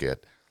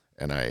brisket,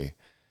 and I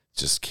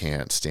just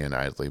can't stand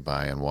idly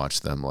by and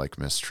watch them like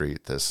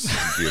mistreat this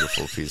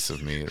beautiful piece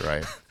of meat,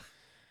 right?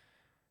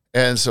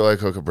 And so I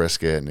cook a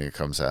brisket, and it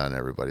comes out, and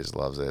everybody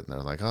loves it, and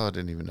they're like, "Oh, I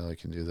didn't even know I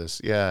can do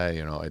this." Yeah,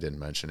 I didn't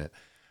mention it.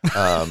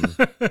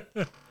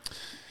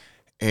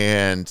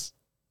 And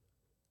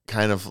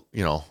kind of,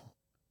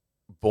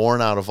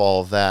 born out of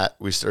all of that,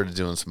 we started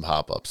doing some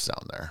pop-ups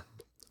down there.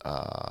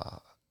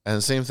 And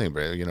the same thing,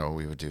 but,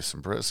 we would do some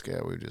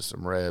brisket, we would do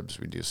some ribs,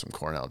 we do some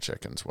Cornell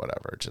chickens,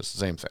 whatever, just the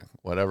same thing.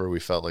 Whatever we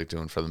felt like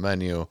doing for the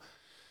menu,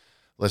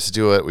 let's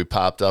do it. We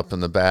popped up in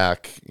the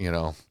back,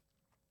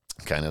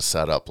 kind of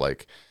set up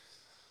like,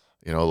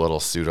 a little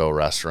pseudo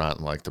restaurant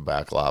in like the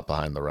back lot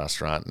behind the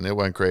restaurant. And it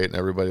went great, and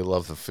everybody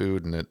loved the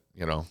food, and it,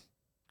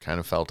 kind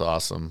of felt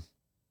awesome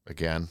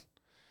again.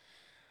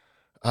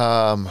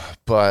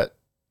 But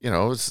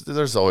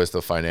there's always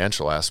the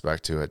financial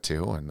aspect to it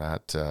too, and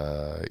that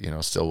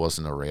still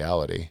wasn't a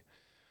reality.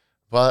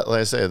 But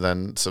like I say,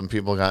 then some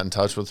people got in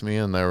touch with me,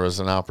 and there was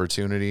an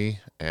opportunity,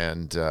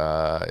 and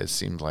it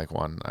seemed like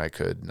one I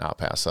could not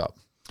pass up.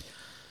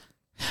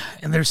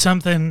 And there's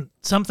something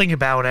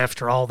about,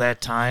 after all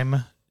that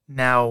time,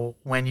 now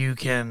when you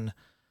can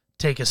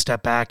take a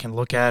step back and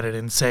look at it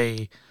and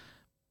say,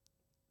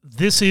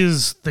 this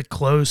is the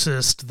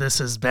closest this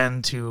has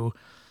been to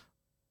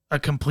a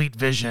complete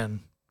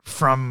vision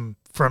from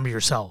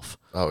yourself.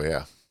 Oh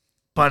yeah.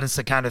 But it's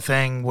the kind of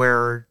thing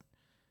where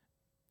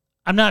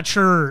I'm not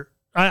sure,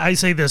 I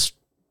say this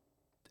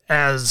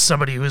as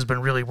somebody who's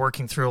been really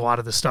working through a lot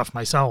of this stuff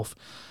myself,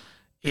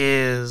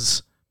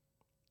 is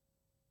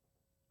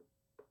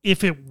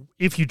if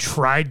you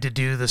tried to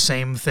do the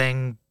same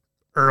thing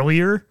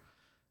earlier,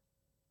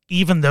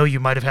 even though you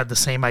might have had the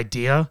same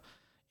idea,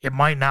 it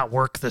might not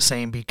work the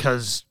same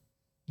because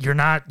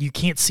you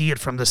can't see it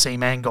from the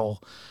same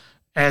angle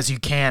as you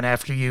can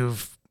after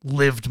you've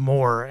lived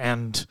more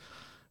and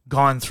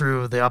gone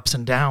through the ups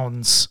and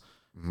downs.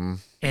 Mm-hmm.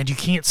 And you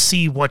can't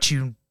see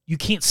you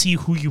can't see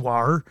who you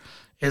are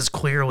as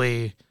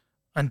clearly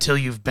until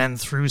you've been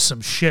through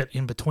some shit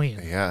in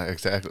between. Yeah,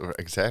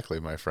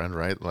 exactly, my friend,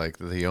 right? Like,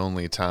 the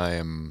only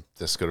time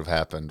this could have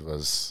happened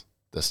was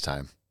this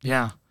time.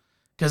 Yeah.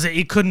 Because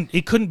it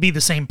couldn't be the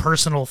same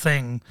personal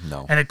thing.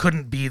 No. And it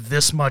couldn't be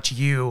this much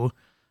you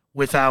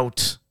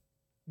without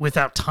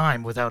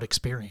time, without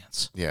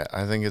experience. Yeah,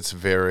 I think it's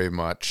very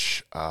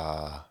much,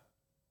 and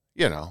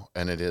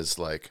it is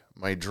like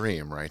my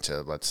dream, right?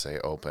 To, let's say,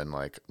 open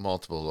like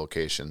multiple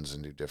locations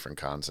and do different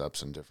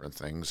concepts and different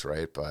things,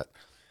 right? But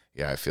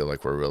yeah, I feel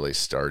like we're really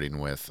starting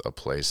with a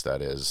place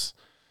that is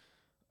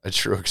a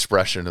true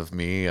expression of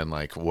me and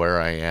like where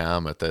I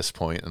am at this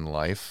point in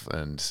life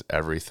and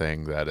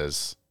everything that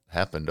has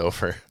happened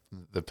over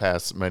the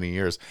past many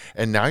years.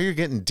 And now you're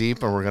getting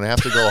deep and we're going to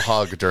have to go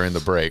hug during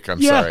the break.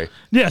 I'm sorry.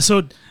 Yeah,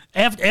 so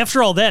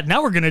after all that,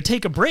 now we're going to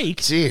take a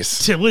break.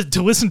 Jeez.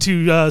 To listen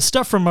to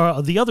stuff from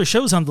the other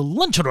shows on the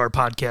Lunchador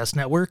Podcast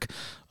Network.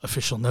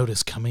 Official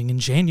notice coming in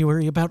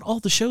January about all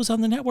the shows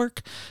on the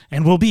network.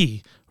 And we'll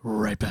be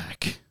right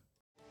back.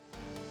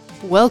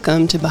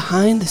 Welcome to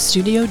Behind the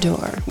Studio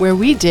Door, where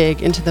we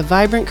dig into the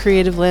vibrant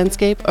creative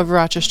landscape of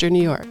Rochester,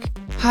 New York.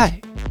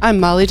 Hi, I'm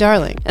Molly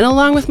Darling, and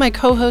along with my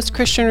co-host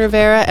Christian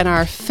Rivera and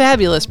our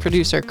fabulous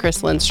producer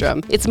Chris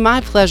Lindstrom, it's my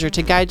pleasure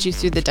to guide you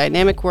through the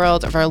dynamic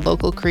world of our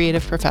local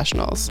creative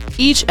professionals.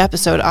 Each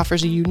episode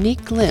offers a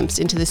unique glimpse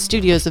into the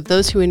studios of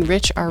those who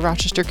enrich our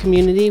Rochester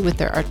community with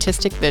their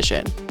artistic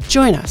vision.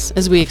 Join us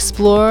as we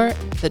explore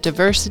the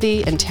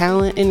diversity and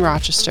talent in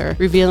Rochester,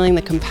 revealing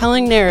the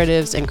compelling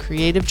narratives and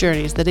creative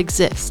journeys that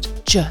exist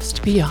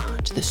just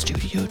beyond the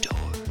studio door.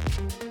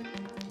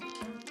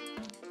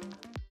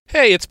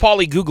 Hey, it's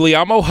Paulie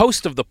Guglielmo,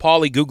 host of the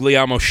Paulie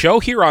Guglielmo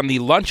Show here on the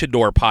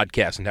Lunchador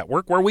Podcast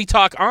Network, where we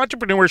talk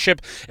entrepreneurship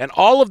and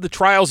all of the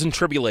trials and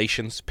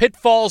tribulations,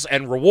 pitfalls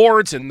and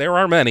rewards, and there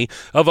are many,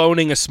 of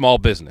owning a small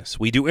business.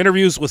 We do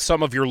interviews with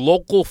some of your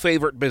local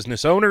favorite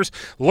business owners,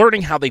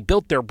 learning how they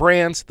built their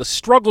brands, the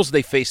struggles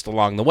they faced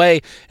along the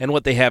way, and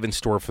what they have in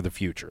store for the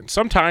future. And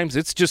sometimes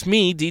it's just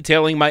me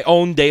detailing my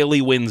own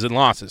daily wins and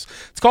losses.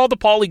 It's called the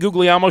Paulie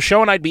Guglielmo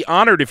Show, and I'd be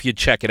honored if you'd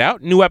check it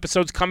out. New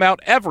episodes come out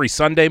every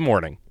Sunday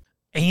morning.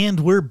 And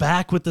we're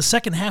back with the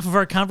second half of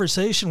our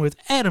conversation with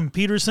Adam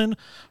Peterson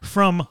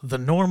from The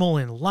Normal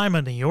in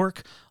Lima, New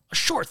York, a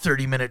short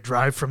 30-minute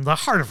drive from the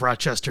heart of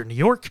Rochester, New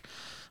York,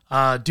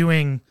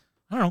 doing,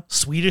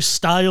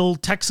 Swedish-style,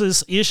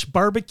 Texas-ish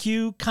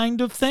barbecue kind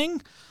of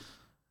thing.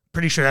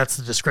 Pretty sure that's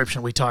the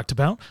description we talked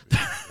about.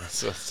 That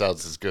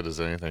sounds as good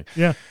as anything.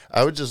 Yeah.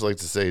 I would just like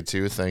to say,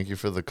 too, thank you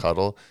for the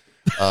cuddle.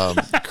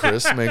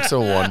 Chris makes a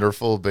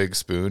wonderful big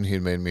spoon. He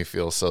made me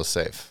feel so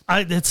safe.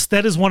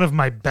 That is one of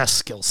my best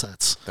skill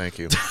sets. Thank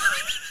you.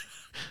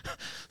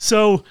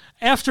 So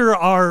after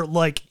our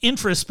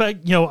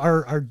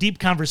our deep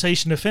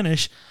conversation to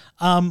finish,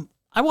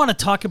 I want to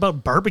talk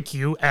about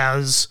barbecue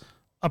as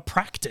a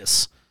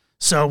practice.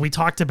 So we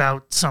talked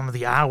about some of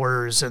the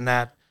hours and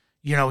that,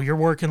 you're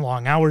working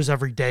long hours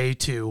every day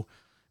to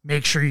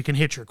make sure you can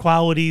hit your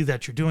quality,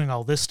 that you're doing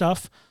all this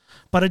stuff.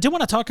 But I do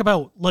want to talk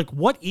about,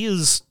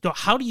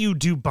 how do you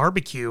do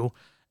barbecue?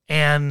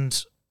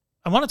 And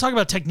I want to talk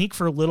about technique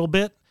for a little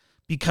bit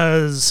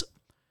because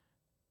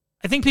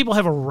I think people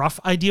have a rough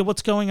idea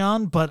what's going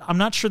on, but I'm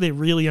not sure they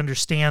really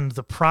understand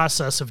the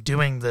process of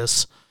doing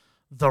this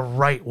the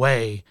right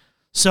way.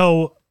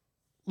 So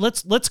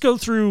let's go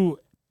through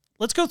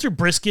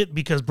brisket,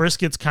 because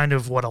brisket's kind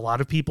of what a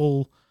lot of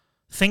people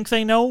think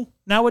they know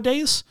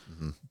nowadays.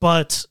 Mm-hmm.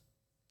 But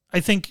I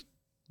think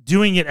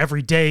doing it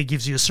every day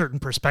gives you a certain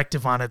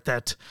perspective on it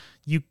that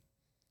you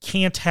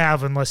can't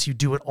have unless you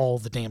do it all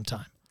the damn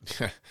time.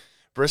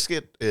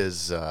 Brisket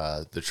is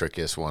the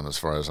trickiest one as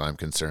far as I'm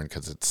concerned,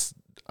 because it's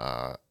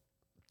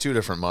two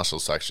different muscle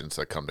sections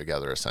that come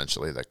together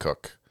essentially that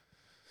cook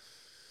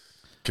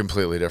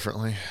completely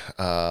differently,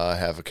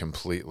 have a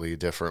completely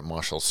different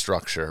muscle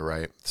structure,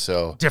 right?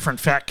 So different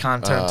fat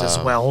content as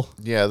well.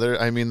 Yeah,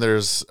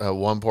 there's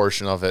one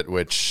portion of it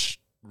which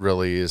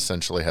really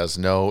essentially has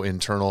no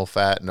internal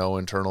fat, no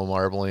internal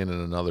marbling,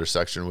 and another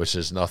section which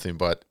is nothing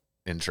but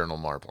internal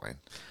marbling.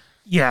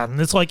 Yeah, and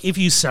it's like if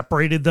you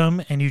separated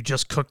them and you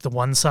just cook the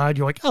one side,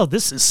 you're like, oh,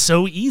 this is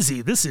so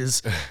easy. This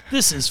is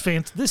this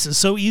is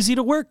so easy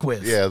to work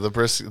with. Yeah,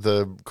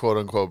 the quote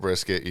unquote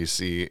brisket you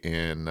see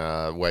in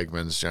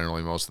Wegmans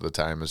generally most of the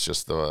time is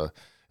just the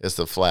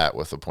flat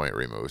with the point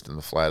removed, and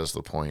the flat is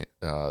the point.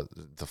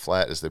 The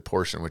flat is the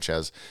portion which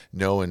has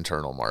no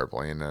internal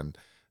marbling, and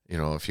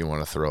if you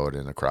want to throw it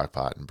in a crock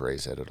pot and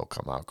braise it, it'll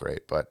come out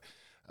great. But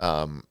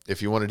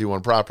if you want to do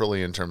one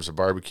properly in terms of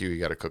barbecue, you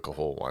got to cook a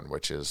whole one,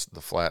 which is the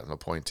flat and the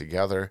point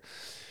together.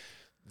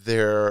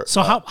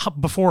 So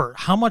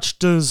how much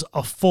does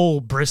a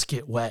full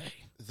brisket weigh?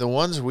 The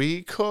ones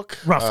we cook,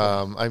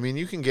 roughly. I mean,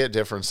 you can get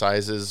different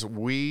sizes.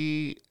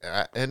 And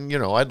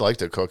I'd like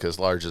to cook as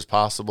large as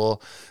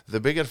possible. The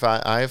biggest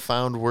I've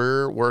found,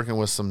 we're working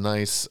with some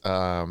nice,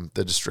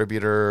 the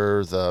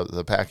distributor,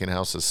 the packing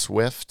house is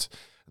Swift.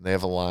 And they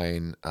have a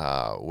line,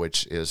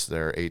 which is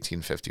their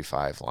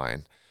 1855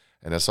 line.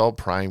 And it's all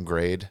prime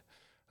grade.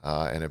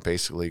 And it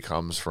basically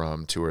comes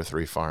from 2 or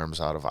 3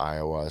 farms out of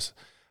Iowa.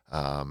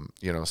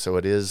 So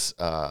it is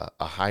a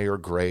higher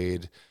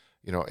grade.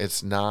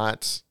 It's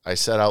not, I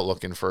set out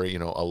looking for,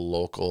 a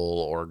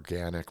local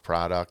organic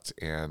product.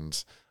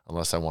 And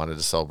unless I wanted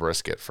to sell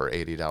brisket for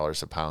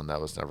 $80 a pound,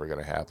 that was never going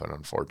to happen,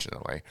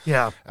 unfortunately.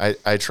 Yeah.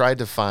 I tried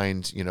to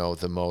find,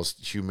 the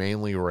most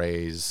humanely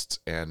raised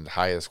and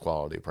highest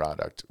quality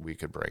product we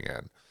could bring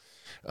in.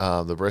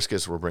 The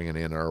briskets we're bringing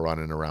in are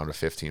running around a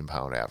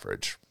 15-pound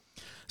average.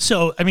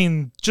 So, I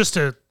mean,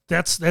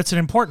 that's an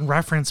important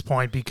reference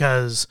point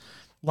because,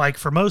 like,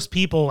 for most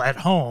people at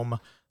home,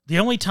 the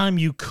only time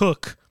you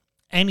cook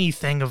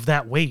anything of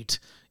that weight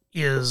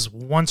is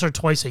once or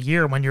twice a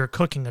year when you're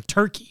cooking a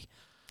turkey.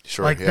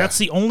 Sure. Like, that's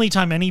the only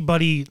time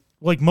anybody,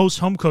 like most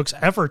home cooks,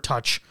 ever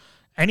touch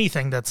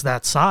anything that's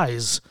that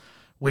size,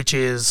 which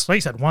is, like I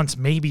said, once,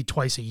 maybe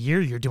twice a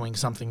year you're doing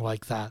something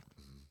like that.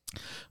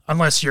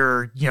 Unless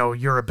you're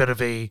a bit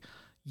of a,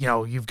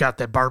 you've got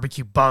that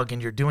barbecue bug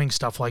and you're doing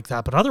stuff like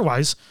that. But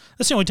otherwise,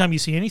 that's the only time you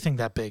see anything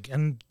that big.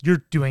 And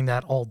you're doing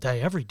that all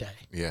day, every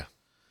day. Yeah.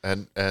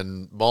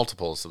 And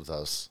multiples of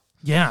those.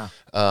 Yeah.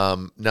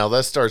 Now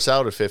that starts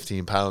out at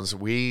 15 pounds.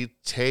 We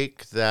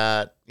take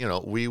that,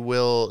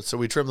 so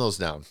we trim those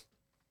down.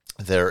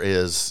 There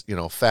is,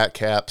 fat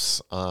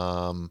caps,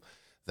 that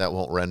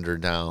won't render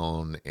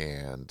down.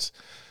 And,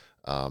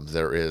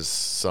 there is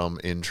some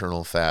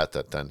internal fat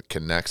that then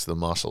connects the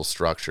muscle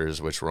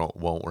structures, which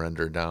won't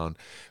render down.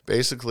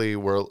 Basically,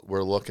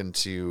 we're looking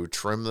to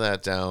trim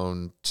that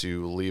down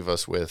to leave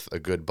us with a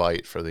good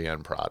bite for the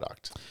end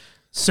product.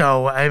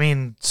 So, I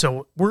mean,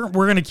 we're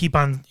going to keep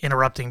on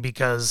interrupting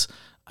because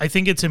I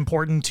think it's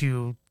important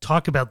to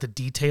talk about the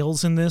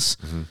details in this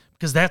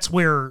because that's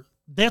where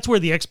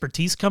the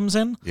expertise comes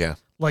in. Yeah.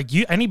 Like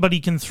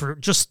anybody can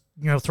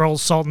throw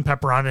salt and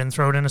pepper on it and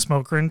throw it in a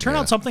smoker and turn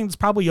out something that's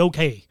probably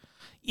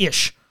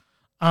okay-ish.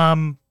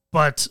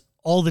 But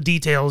all the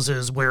details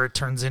is where it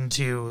turns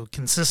into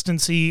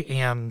consistency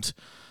and,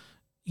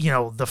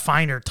 the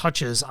finer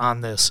touches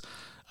on this.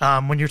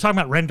 When you're talking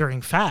about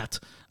rendering fat,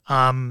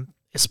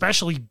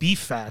 especially beef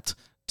fat,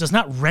 does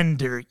not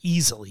render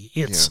easily.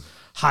 It's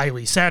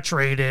highly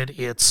saturated.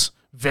 It's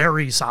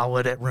very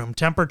solid at room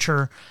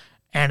temperature.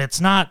 And it's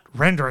not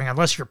rendering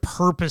unless you're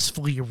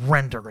purposefully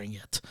rendering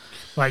it.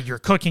 Like you're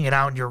cooking it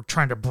out and you're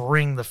trying to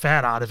bring the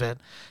fat out of it.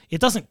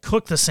 It doesn't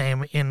cook the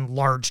same in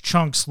large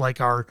chunks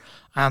like are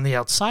on the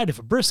outside of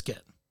a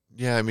brisket.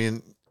 Yeah, I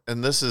mean,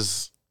 and this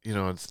is,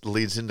 it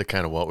leads into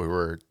kind of what we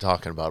were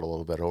talking about a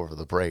little bit over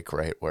the break,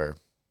 right? Where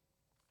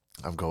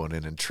I'm going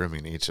in and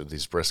trimming each of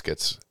these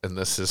briskets. And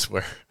this is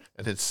where,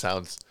 and it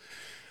sounds,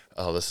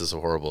 this is a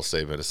horrible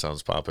statement. It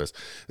sounds pompous.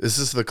 This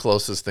is the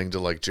closest thing to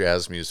like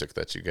jazz music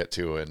that you get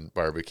to in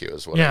barbecue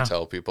is what I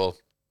tell people.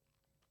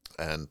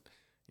 And,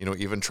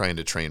 even trying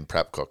to train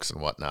prep cooks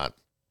and whatnot,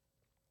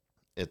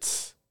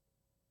 it's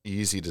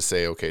easy to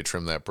say, okay,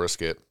 trim that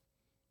brisket,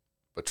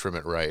 but trim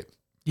it right.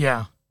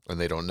 Yeah. And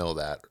they don't know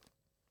that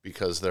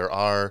because there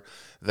are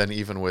then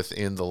even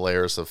within the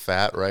layers of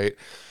fat, right?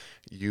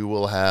 You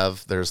will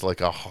have, there's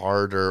like a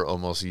harder,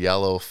 almost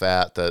yellow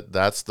fat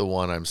that's the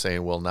one I'm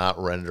saying will not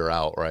render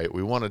out, right?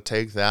 We want to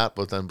take that,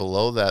 but then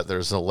below that,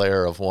 there's a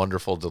layer of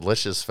wonderful,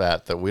 delicious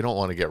fat that we don't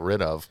want to get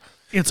rid of.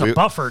 It's a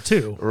buffer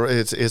too.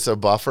 It's a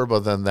buffer, but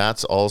then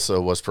that's also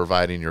what's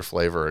providing your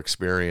flavor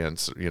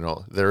experience.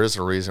 There is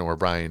a reason we're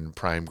buying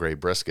prime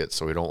grade brisket,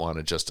 so we don't want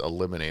to just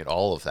eliminate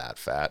all of that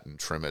fat and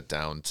trim it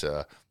down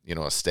to,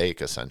 a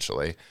steak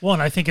essentially. Well,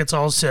 and I think it's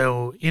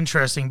also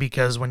interesting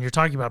because when you're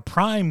talking about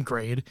prime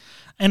grade,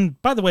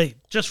 and by the way,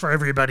 just for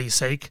everybody's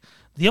sake,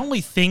 the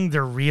only thing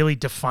they're really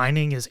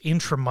defining is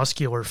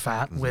intramuscular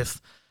fat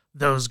with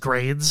those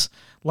grades.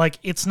 Like,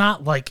 it's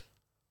not like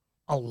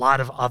a lot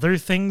of other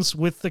things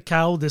with the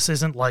cow. This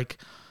isn't like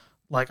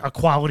a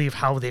quality of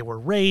how they were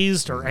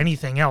raised or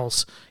anything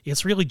else.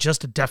 It's really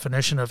just a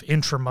definition of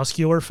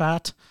intramuscular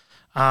fat.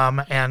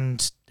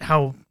 And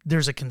how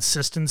there's a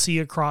consistency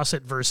across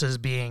it versus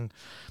being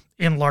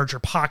in larger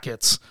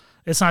pockets.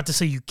 It's not to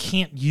say you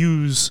can't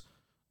use,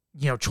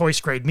 choice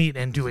grade meat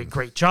and do a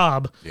great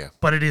job,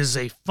 but it is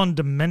a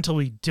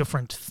fundamentally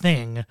different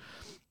thing.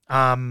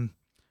 And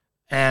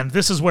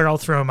this is where I'll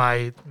throw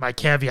my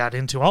caveat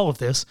into all of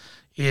this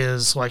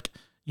is like,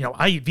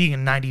 I eat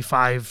vegan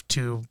 95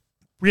 to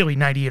really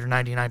 98 or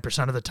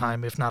 99% of the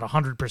time, if not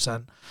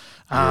 100%.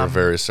 We're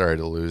very sorry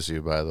to lose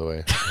you, by the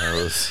way.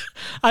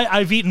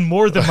 I've eaten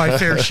more than my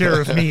fair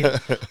share of meat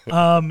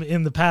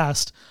in the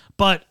past.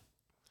 But,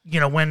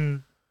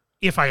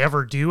 if I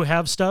ever do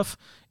have stuff,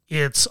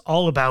 it's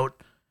all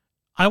about,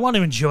 I want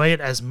to enjoy it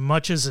as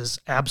much as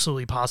is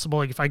absolutely possible.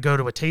 Like if I go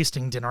to a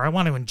tasting dinner, I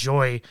want to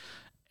enjoy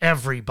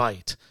every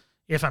bite.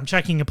 if I'm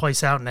checking a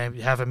place out and I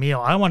have a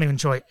meal, I want to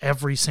enjoy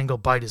every single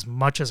bite as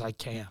much as I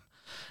can.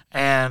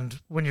 And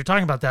when you're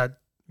talking about that,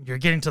 you're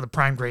getting to the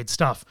prime grade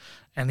stuff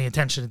and the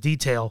attention to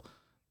detail.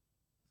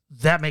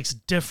 That makes a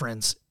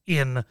difference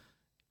in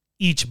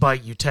each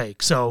bite you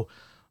take. So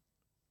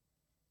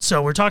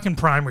we're talking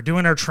prime, we're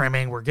doing our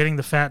trimming, we're getting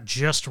the fat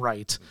just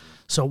right.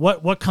 So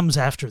what comes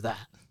after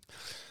that?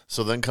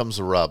 So then comes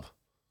the rub.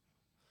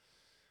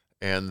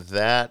 And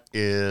that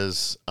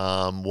is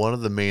one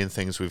of the main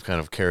things we've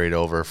kind of carried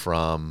over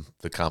from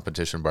the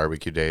competition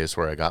barbecue days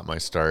where I got my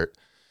start.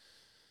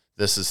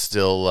 This is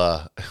still,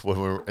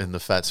 when we were in the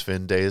Fats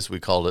Fin days,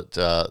 we called it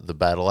the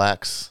Battle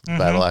Axe,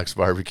 Battle Axe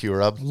barbecue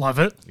rub. Love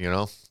it.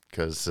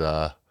 Because,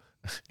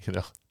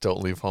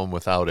 don't leave home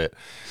without it.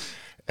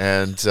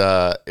 And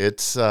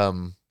it's,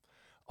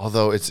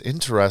 although it's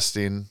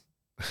interesting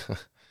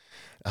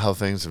how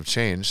things have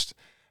changed,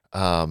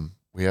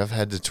 we have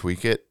had to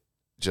tweak it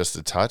just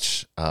a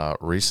touch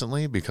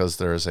recently because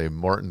there is a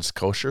Morton's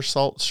kosher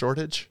salt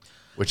shortage,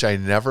 which I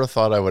never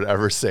thought I would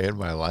ever say in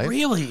my life.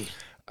 Really?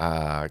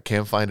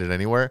 Can't find it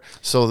anywhere.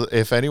 So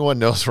if anyone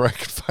knows where I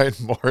can find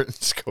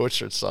Morton's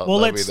kosher salt,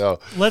 let me know.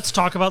 Let's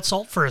talk about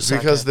salt for a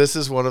second. Because this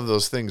is one of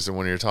those things, and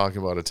when you're talking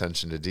about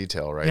attention to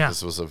detail, right? Yeah.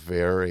 This was a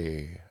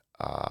very...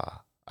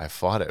 I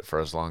fought it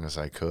for as long as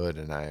I could,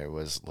 and I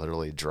was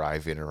literally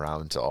driving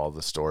around to all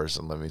the stores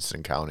in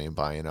Livingston County and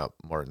buying up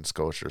Morton's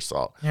kosher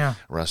salt. Yeah.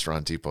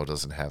 Restaurant Depot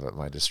doesn't have it.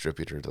 My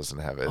distributor doesn't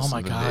have it. Oh,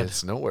 my God.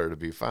 It's nowhere to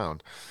be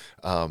found.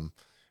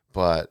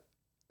 But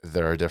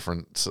there are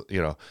different,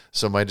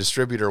 so my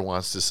distributor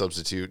wants to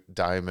substitute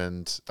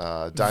diamond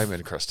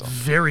crystal.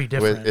 Very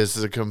different.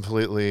 It's a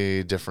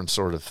completely different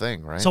sort of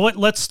thing, right? So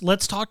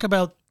let's talk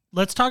about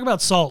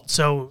salt.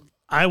 So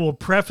I will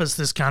preface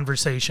this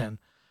conversation.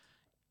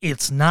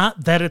 It's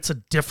not that it's a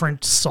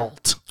different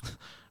salt,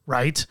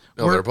 right?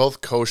 No, they're both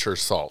kosher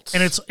salts.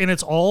 And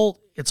it's all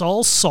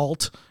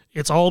salt.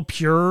 It's all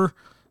pure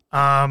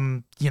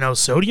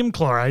sodium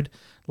chloride.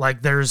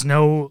 Like there's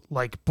no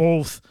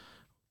both.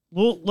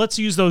 Well, let's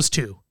use those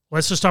two.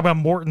 Let's just talk about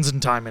Morton's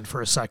and Diamond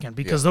for a second,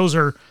 because those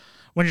are,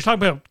 when you're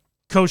talking about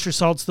kosher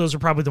salts, those are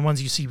probably the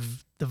ones you see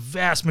the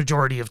vast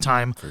majority of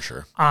time for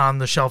sure on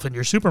the shelf in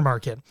your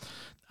supermarket.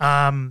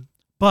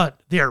 But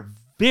they are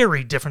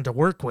very different to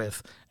work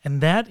with. And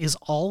that is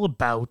all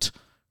about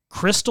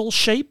crystal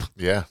shape.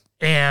 Yeah.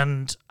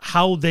 And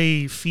how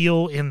they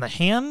feel in the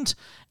hand,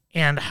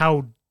 and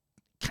how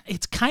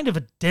it's kind of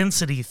a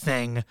density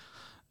thing.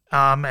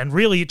 And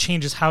really it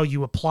changes how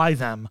you apply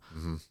them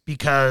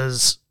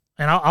because,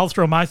 and I'll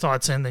throw my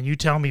thoughts in, then you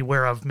tell me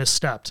where I've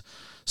misstepped.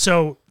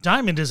 So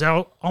diamond is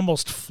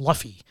almost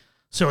fluffy.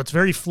 So it's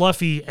very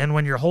fluffy. And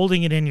when you're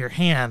holding it in your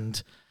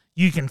hand,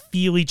 you can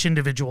feel each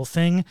individual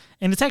thing.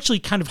 And it's actually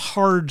kind of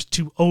hard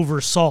to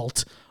over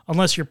salt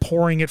unless you're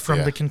pouring it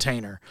from the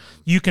container.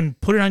 You can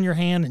put it on your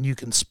hand and you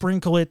can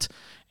sprinkle it.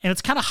 And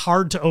it's kind of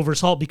hard to over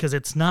salt because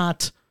it's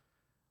not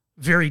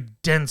very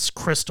dense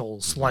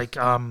crystals like,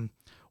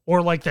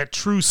 or like that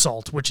true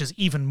salt, which is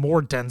even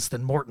more dense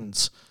than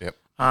Morton's. Yep.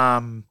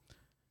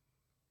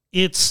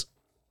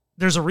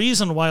 There's a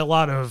reason why a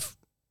lot of,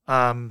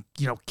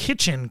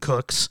 kitchen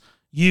cooks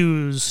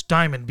use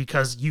diamond,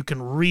 because you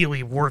can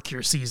really work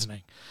your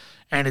seasoning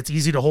and it's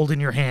easy to hold in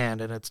your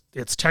hand and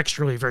it's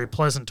texturally very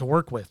pleasant to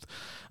work with.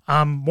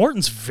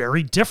 Morton's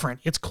very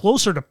different. It's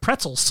closer to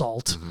pretzel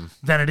salt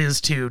than it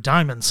is to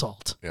diamond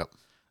salt. Yep.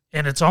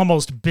 And it's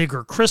almost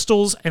bigger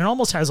crystals, and it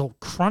almost has a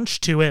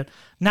crunch to it,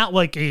 not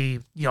like a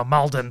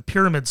Malden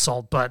pyramid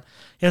salt, but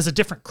it has a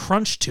different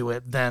crunch to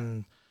it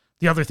than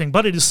the other thing.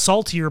 But it is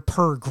saltier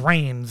per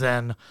grain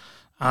than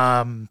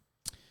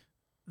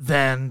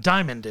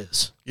diamond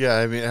is. Yeah,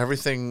 I mean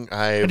everything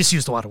I just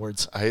used a lot of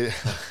words.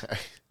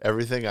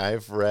 Everything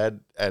I've read,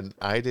 and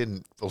I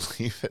didn't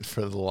believe it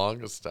for the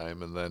longest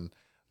time, and then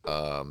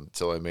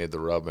till I made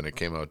the rub and it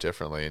came out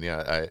differently.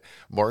 And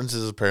Morton's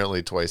is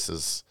apparently twice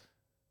as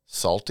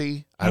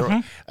salty.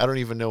 I don't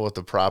even know what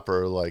the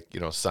proper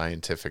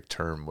scientific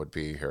term would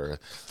be here.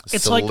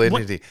 It's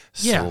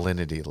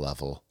salinity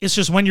level. It's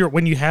just when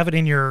you have it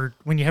in your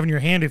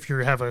hand, if you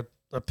have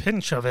a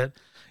pinch of it,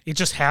 it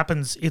just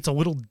happens. It's a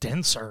little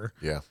denser.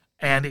 Yeah.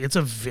 And it's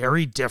a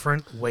very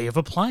different way of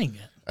applying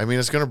it. I mean,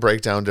 it's going to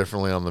break down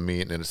differently on the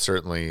meat, and it's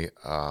certainly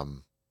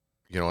and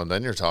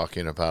then you're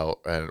talking about,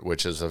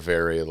 which is a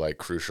very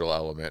crucial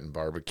element in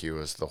barbecue,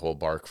 is the whole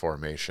bark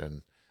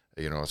formation.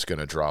 It's going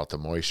to draw out the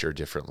moisture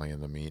differently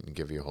in the meat and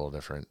give you a whole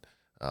different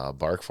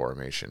bark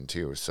formation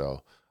too.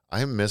 So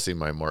I'm missing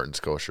my Morton's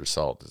kosher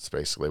salt. It's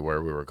basically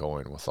where we were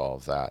going with all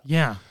of that.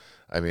 Yeah.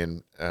 I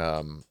mean,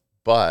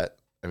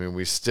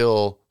 we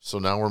still, so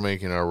now we're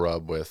making our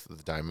rub with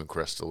the diamond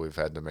crystal. We've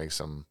had to make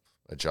some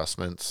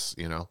adjustments,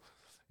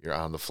 you're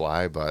on the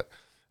fly, but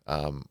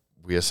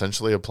we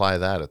essentially apply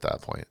that at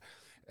that point.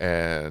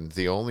 And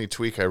the only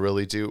tweak I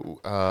really do,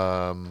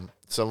 some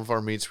of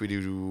our meats we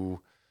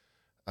do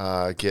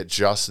get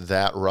just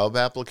that rub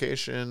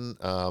application,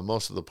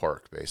 most of the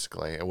pork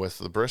basically. And with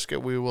the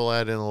brisket, we will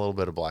add in a little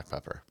bit of black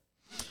pepper.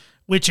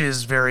 Which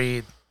is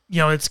very,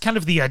 it's kind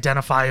of the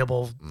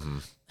identifiable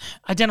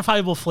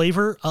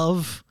flavor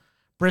of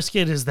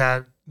brisket is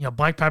that,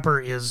 black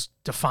pepper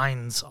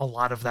defines a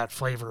lot of that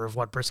flavor of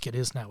what brisket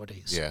is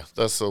nowadays. Yeah,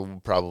 that's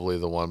probably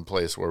the one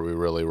place where we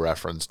really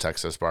reference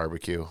Texas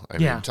barbecue. I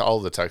mean, all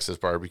the Texas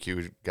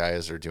barbecue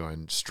guys are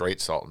doing straight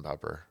salt and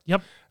pepper.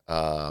 Yep.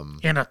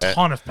 And a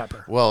ton of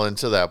pepper. Well, and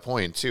to that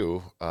point,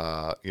 too,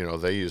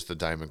 they use the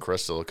diamond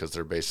crystal because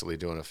they're basically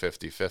doing a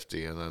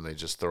 50-50, and then they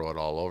just throw it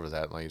all over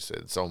that. And like you said,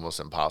 it's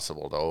almost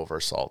impossible to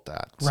oversalt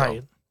that.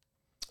 Right.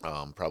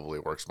 So, probably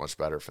works much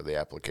better for the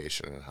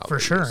application and how for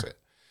they sure. use it.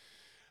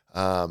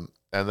 And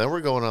then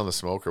we're going on the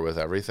smoker with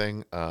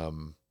everything.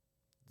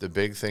 The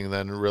big thing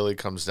then really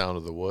comes down to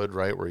the wood,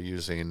 right? We're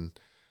using,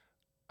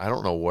 I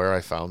don't know where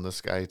I found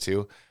this guy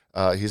too.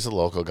 He's a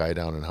local guy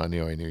down in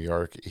Honeoye, New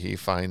York. He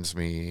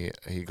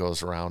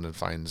goes around and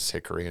finds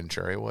hickory and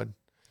cherry wood.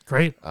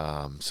 Great.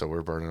 So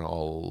we're burning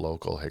all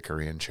local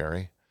hickory and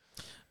cherry.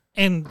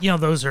 And,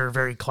 those are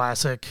very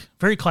classic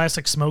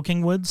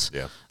smoking woods.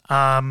 Yeah.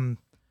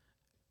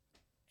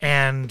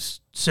 And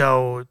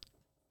so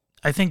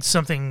I think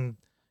something,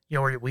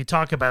 where we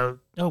talk about,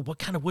 what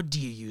kind of wood do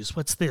you use?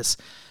 What's this?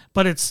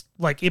 But it's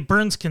like it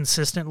burns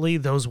consistently.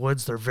 Those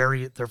woods, they're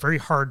very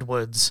hard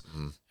woods,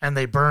 and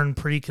they burn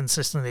pretty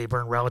consistently. They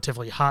burn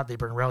relatively hot. They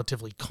burn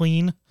relatively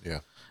clean.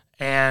 Yeah,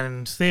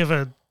 and they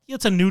have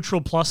it's a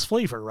neutral plus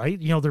flavor, right?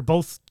 They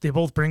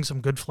both bring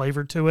some good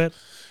flavor to it.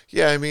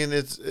 Yeah, I mean,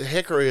 it's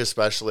hickory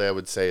especially. I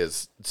would say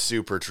is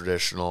super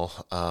traditional,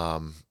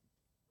 and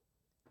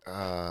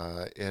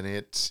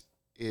it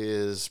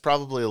is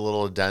probably a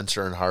little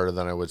denser and harder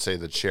than I would say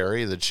the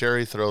cherry. The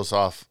cherry throws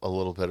off a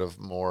little bit of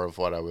more of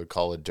what I would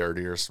call a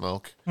dirtier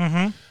smoke.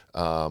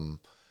 Mm-hmm.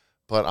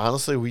 But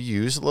honestly, we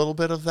use a little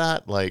bit of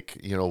that. Like,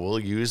 we'll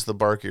use the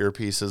barkier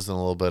pieces and a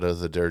little bit of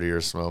the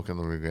dirtier smoke in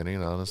the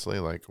beginning, honestly.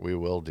 Like, we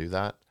will do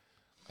that.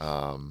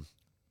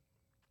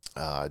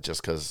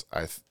 Just because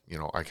I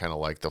kind of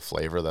like the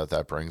flavor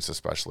that brings,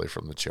 especially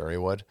from the cherry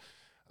wood.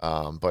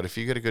 But if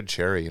you get a good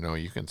cherry,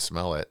 you can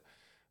smell it.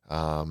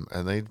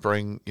 And they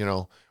bring,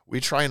 we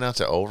try not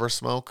to over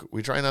smoke.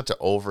 We try not to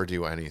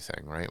overdo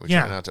anything, right? We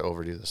try not to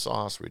overdo the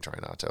sauce. We try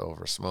not to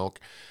over smoke.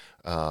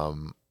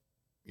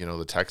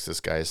 The Texas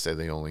guys say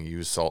they only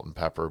use salt and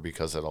pepper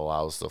because it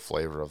allows the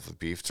flavor of the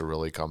beef to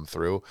really come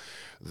through.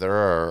 There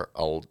are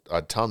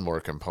a ton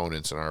more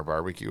components in our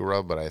barbecue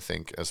rub, but I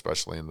think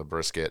especially in the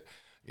brisket,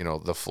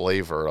 the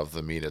flavor of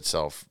the meat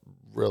itself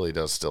really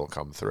does still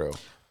come through.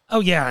 Oh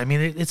yeah. I mean,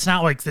 it's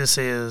not like this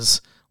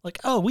is like,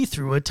 we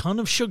threw a ton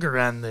of sugar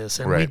on this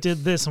and we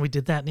did this and we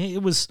did that.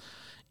 And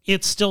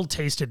it still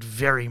tasted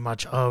very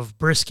much of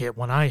brisket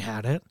when I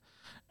had it.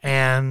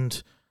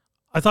 And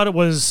I thought it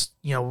was,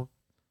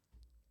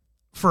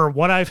 for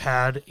what I've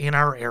had in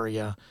our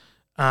area,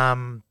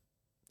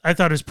 I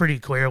thought it was pretty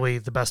clearly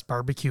the best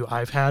barbecue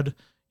I've had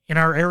in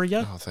our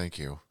area. Oh, thank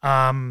you.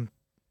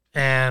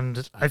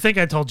 And I think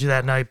I told you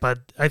that night,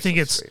 but I think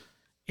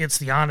it's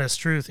the honest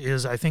truth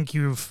is I think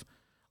you've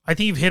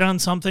hit on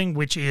something,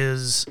 which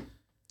is,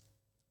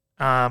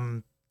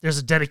 there's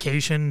a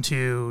dedication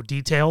to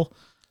detail.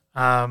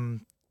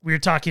 We were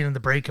talking in the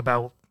break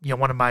about,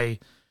 one of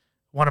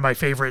my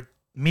favorite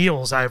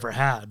meals I ever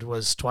had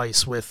was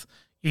twice with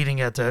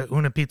eating at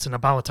Una Pizza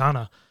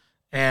Napolitana,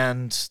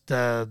 and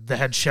the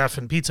head chef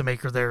and pizza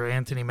maker there,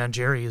 Anthony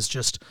Mangieri, is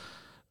just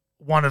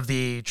one of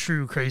the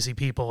true crazy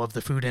people of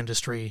the food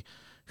industry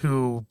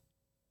who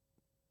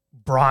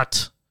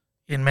brought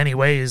in many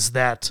ways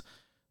that,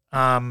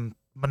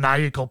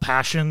 maniacal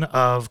passion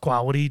of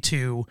quality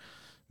to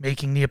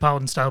making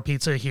Neapolitan style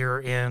pizza here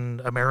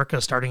in America,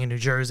 starting in New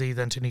Jersey,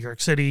 then to New York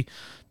City,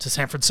 to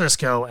San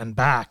Francisco and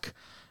back.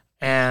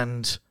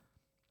 And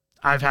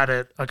I've had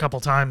it a couple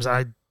times.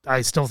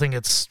 I still think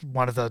it's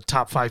one of the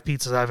top 5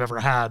 pizzas I've ever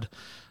had,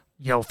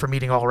 from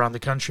eating all around the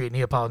country at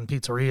Neapolitan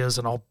pizzerias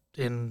and all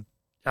in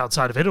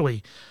outside of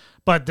Italy.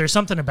 But there's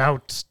something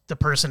about the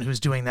person who's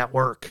doing that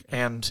work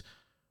and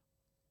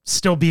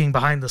still being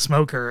behind the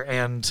smoker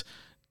and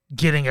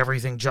getting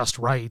everything just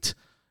right,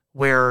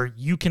 where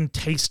you can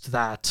taste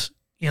that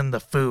in the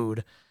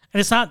food. And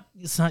it's not,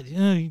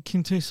 you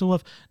can taste the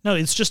love. No,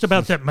 it's just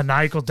about that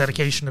maniacal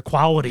dedication to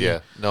quality.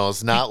 Yeah. No,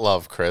 it's not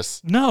love,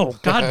 Chris. No,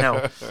 God,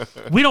 no.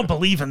 We don't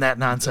believe in that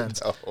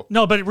nonsense.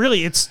 No, but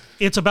really it's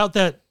about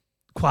that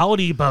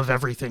quality above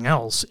everything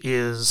else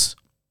is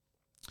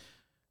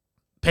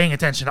paying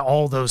attention to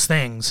all those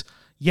things.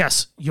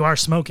 Yes, you are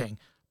smoking,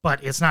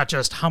 but it's not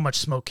just how much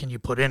smoke can you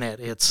put in it.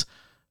 It's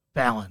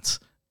balance.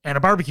 And a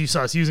barbecue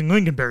sauce using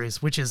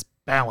lingonberries, which is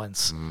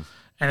balance.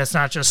 And it's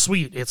not just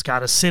sweet. It's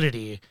got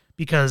acidity.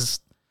 Because,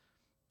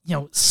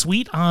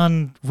 sweet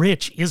on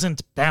rich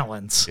isn't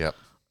balance. Yep.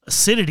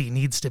 Acidity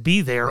needs to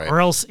be there, or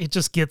else it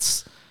just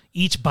gets,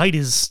 each bite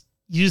is,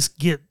 you just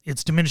get,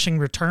 it's diminishing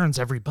returns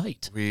every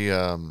bite. We,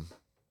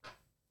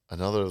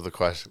 another of the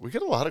questions, we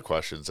get a lot of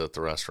questions at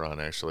the restaurant,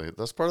 actually.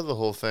 That's part of the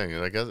whole thing.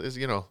 And I guess,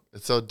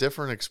 it's a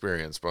different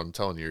experience, but I'm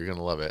telling you, you're going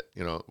to love it.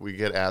 We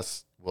get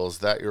asked, well, is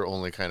that your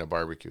only kind of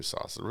barbecue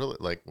sauce? Really,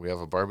 we have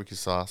a barbecue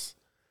sauce.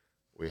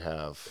 We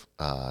have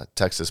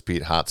Texas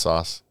Pete hot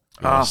sauce.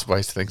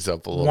 spice things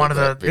up a little one of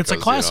bit. the, it's a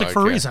classic I for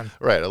a can't- reason.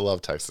 Right. I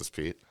love Texas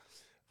Pete.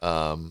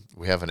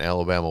 We have an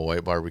Alabama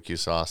white barbecue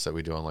sauce that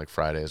we do on like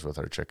Fridays with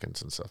our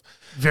chickens and stuff.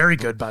 Very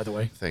good, by the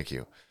way. Thank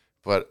you.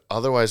 But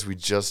otherwise, we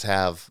just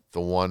have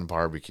the one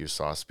barbecue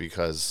sauce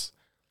because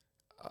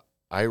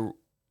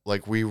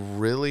we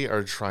really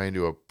are trying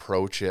to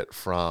approach it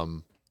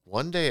from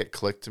one day it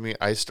clicked to me.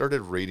 I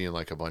started reading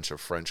like a bunch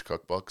of French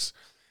cookbooks,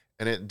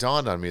 and it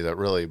dawned on me that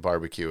really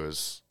barbecue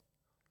is,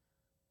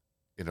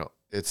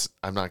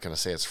 I'm not going to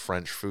say it's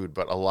French food,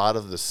 but a lot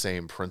of the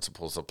same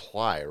principles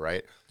apply,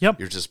 right? Yep.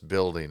 You're just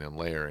building and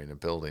layering and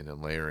building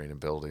and layering and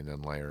building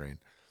and layering.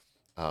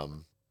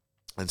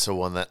 And so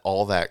when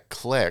all that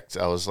clicked,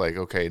 I was like,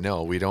 okay,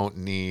 no, we don't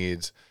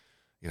need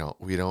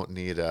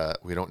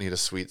a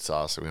sweet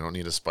sauce, or we don't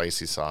need a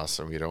spicy sauce,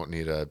 or we don't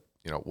need a,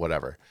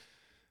 whatever.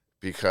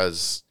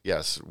 Because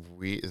yes,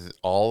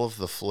 all of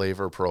the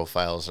flavor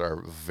profiles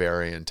are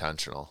very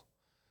intentional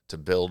to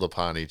build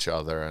upon each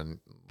other. And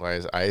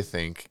I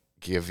think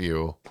give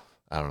you,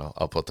 I don't know,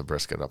 I'll put the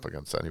brisket up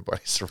against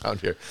anybody's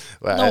around here.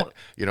 No.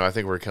 I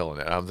think we're killing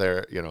it. I'm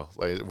there,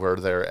 we're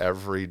there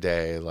every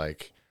day.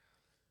 Like,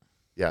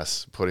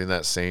 yes, putting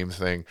that same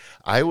thing.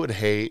 I would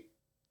hate,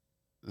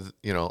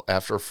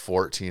 after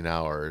 14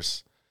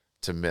 hours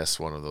to miss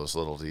one of those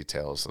little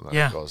details and then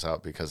it goes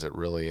out, because it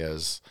really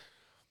is,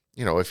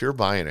 if you're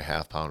buying a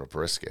half pound of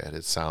brisket,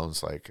 it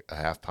sounds like a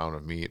half pound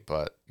of meat,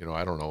 but,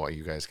 I don't know what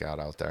you guys got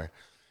out there.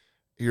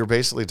 You're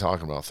basically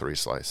talking about 3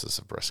 slices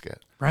of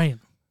brisket. Right.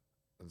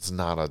 It's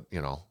not a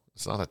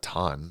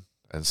ton.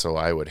 And so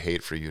I would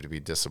hate for you to be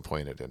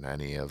disappointed in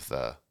any of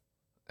that.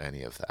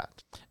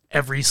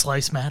 Every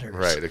slice matters.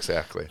 Right,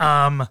 exactly.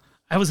 I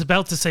was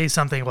about to say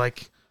something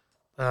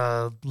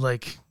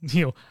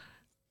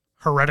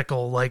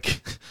heretical,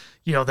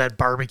 that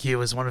barbecue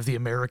is one of the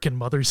American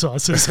mother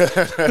sauces.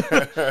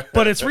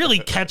 But it's really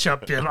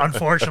ketchup,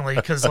 unfortunately,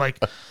 because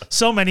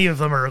so many of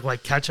them are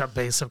ketchup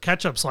based. So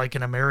ketchup's like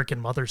an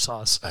American mother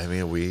sauce. I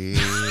mean, we,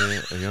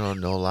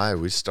 no lie,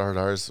 we start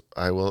ours.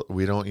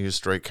 We don't use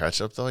straight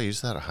ketchup though. I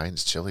use that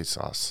Heinz chili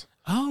sauce.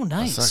 Oh,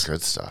 nice. That's not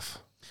good stuff.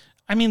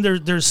 I mean,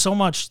 there's so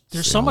much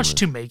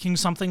to making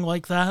something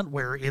like that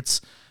where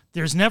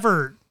there's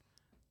never,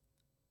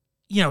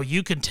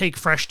 you can take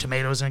fresh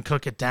tomatoes and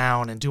cook it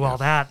down and do all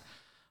that.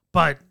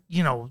 But,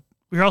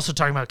 we're also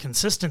talking about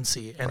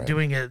consistency and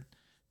doing it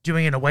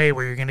in a way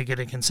where you're going to get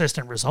a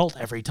consistent result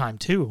every time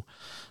too.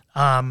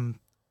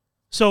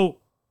 So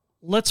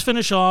let's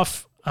finish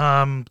off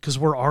because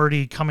we're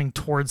already coming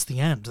towards the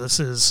end.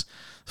 This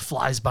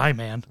flies by,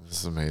 man. This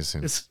is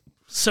amazing. It's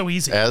so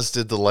easy. As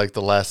did the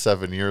last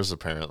 7 years,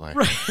 apparently.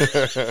 Right.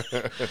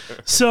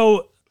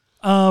 So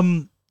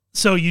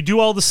you do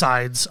all the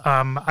sides.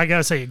 I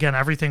gotta say again,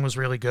 everything was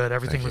really good.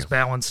 Everything was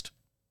balanced.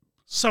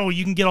 So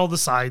you can get all the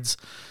sides,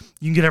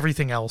 you can get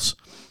everything else.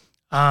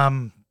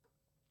 But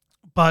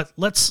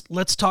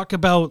let's talk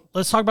about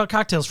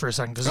cocktails for a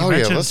second,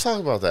 because let's talk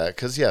about that,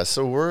 because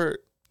so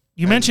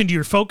you mentioned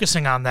you're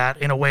focusing on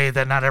that in a way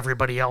that not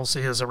everybody else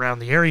is around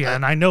the area,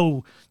 and I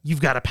know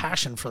you've got a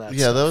passion for that.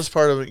 Yeah, that was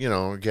part of it.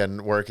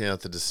 Again, working at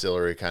the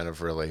distillery, kind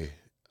of really,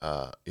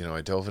 I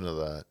dove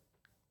into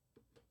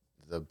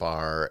the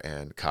bar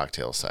and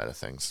cocktail side of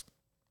things,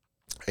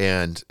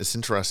 and it's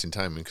interesting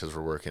timing because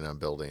we're working on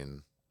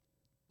building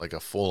a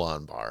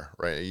full-on bar.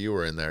 Right, you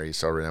were in there. You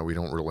saw right now we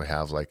don't really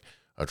have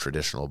a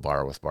traditional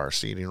bar with bar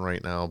seating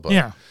right now,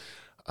 but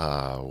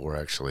we're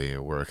actually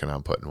working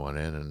on putting one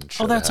in and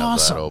should that's have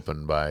awesome. that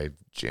open by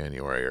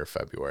January or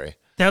February.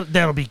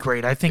 That'll be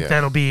great. I think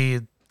that'll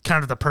be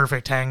kind of the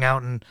perfect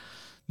hangout, and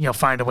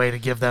find a way to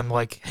give them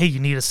hey,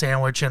 you need a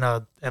sandwich and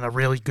a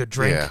really good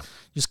drink. Yeah.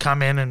 Just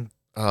come in and.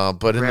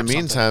 But in the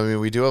meantime, I mean,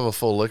 we do have a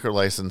full liquor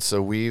license,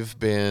 so we've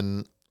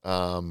been,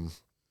 we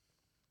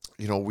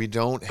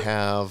don't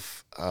have.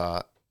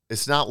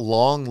 It's not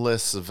long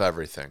lists of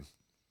everything.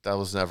 That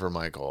was never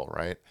my goal,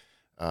 right?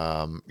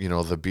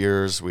 The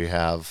beers, we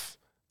have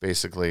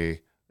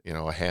basically,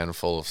 a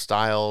handful of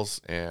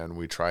styles, and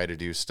we try to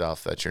do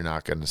stuff that you're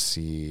not going to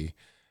see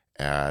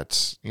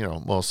at,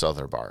 most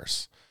other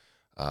bars.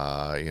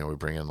 We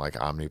bring in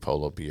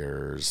Omnipolo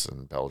beers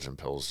and Belgian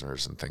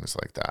Pilsners and things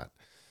like that.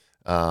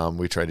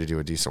 We try to do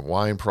a decent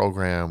wine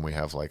program. We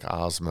have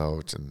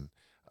Osmote and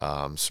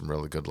some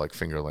really good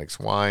Finger Lakes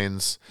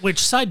wines. Which,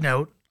 side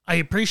note, I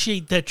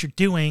appreciate that you're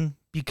doing,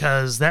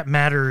 because that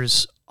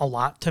matters a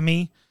lot to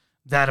me,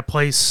 that a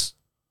place,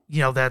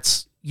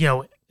 that's,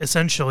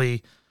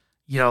 essentially,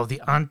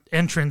 the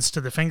entrance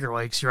to the Finger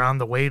Lakes, you're on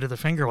the way to the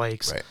Finger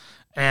Lakes. Right.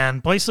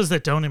 And places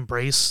that don't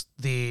embrace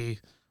the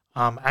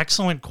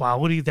excellent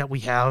quality that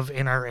we have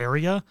in our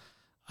area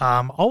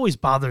always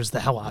bothers the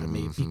hell out of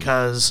me,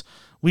 because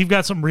we've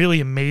got some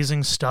really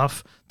amazing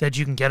stuff that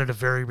you can get at a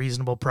very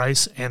reasonable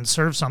price and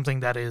serve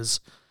something that is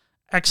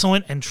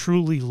excellent and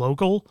truly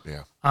local.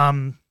 Yeah.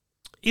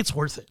 It's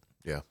worth it.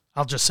 Yeah.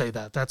 I'll just say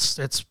that.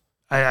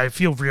 I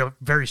feel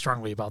very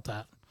strongly about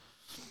that.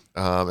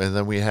 And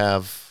then we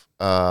have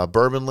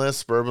Bourbon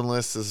List. Bourbon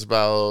List is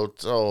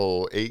about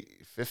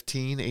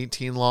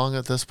 18 long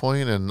at this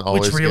point, and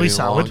always really getting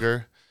solid.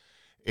 longer.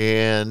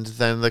 And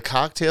then the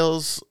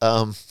cocktails,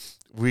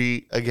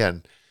 we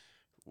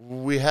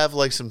have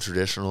like some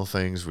traditional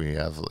things. We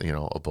have,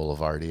 a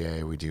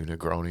Boulevardier, we do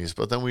Negronis,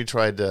 but then we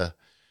tried to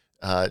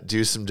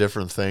do some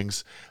different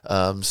things.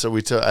 So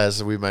we took,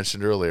 as we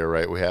mentioned earlier,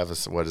 right, we have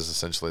what is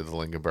essentially the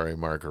lingonberry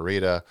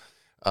margarita.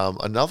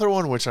 Another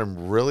one which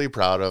I'm really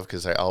proud of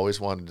because I always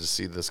wanted to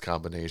see this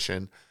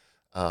combination.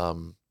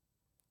 And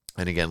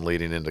again,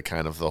 leading into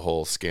kind of the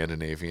whole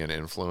Scandinavian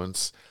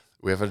influence,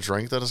 we have a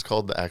drink that is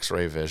called the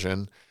X-Ray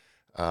Vision.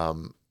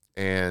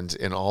 And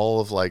in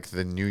all of like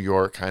the New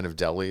York kind of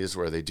delis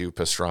where they do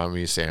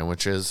pastrami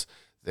sandwiches,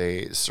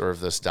 they serve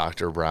this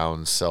Dr.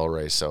 Brown's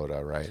celery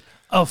soda, right?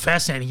 Oh,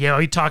 fascinating. Yeah,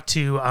 we talked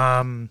to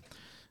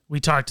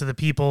the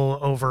people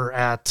over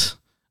at,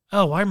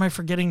 why am I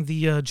forgetting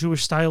the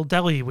Jewish style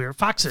deli? We were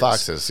Fox's.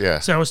 Fox's, yeah.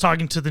 So I was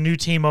talking to the new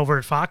team over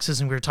at Fox's,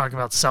 and we were talking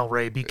about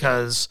celery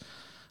because,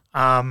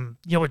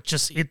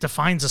 it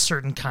defines a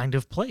certain kind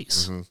of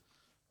place. Mm-hmm.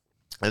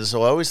 And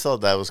so I always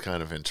thought that was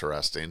kind of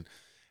interesting.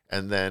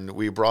 And then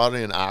we brought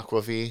in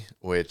Aquavit,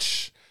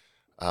 which,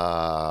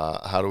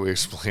 how do we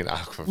explain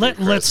Aquavit?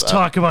 Let's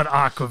talk about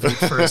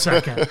Aquavit for a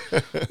second.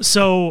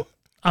 So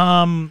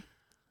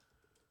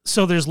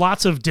there's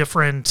lots of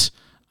different,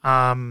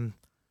 tons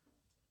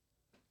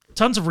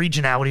of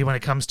regionality when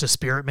it comes to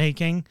spirit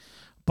making,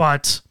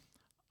 but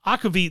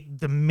Aquavit,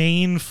 the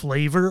main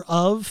flavor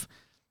of,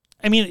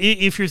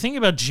 if you're thinking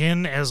about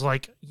gin as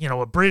like,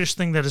 a British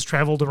thing that has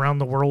traveled around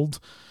the world,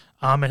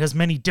 it has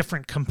many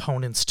different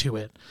components to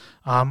it.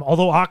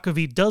 Although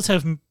Aquavit does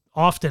have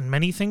often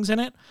many things in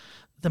it,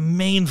 the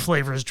main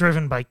flavor is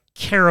driven by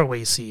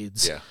caraway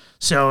seeds. Yeah.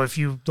 So if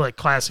you like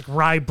classic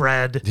rye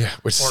bread. Yeah,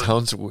 which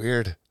sounds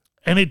weird.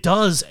 And it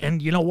does.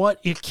 And you know what?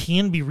 It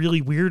can be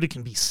really weird. It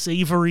can be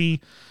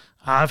savory.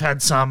 I've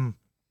had some.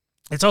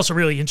 It's also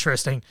really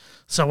interesting.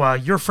 So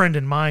your friend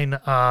and mine,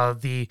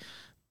 the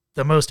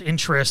most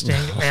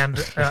interesting and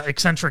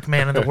eccentric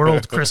man in the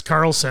world, Chris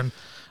Carlson,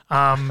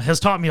 has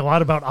taught me a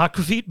lot about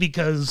Aquavit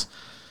because,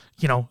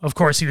 of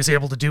course, he was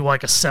able to do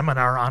like a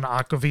seminar on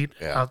Aquavit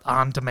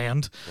on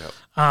demand.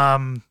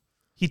 Yep.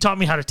 He taught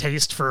me how to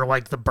taste for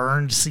like the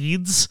burned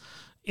seeds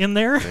in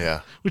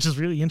there, which is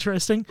really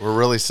interesting. We're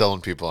really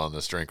selling people on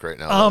this drink right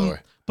now, by the way.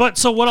 But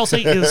so what I'll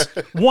say is,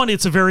 one,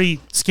 it's a very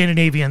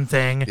Scandinavian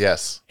thing.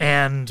 Yes.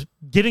 And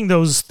getting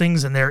those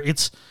things in there,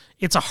 it's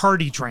a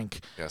hearty drink.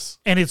 Yes.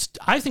 And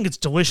I think it's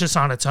delicious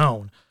on its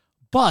own.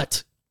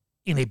 But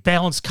in a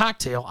balanced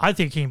cocktail, I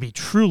think it can be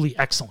truly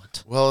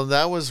excellent. Well,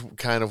 that was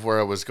kind of where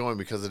I was going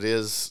because it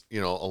is,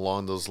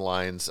 along those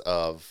lines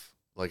of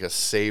like a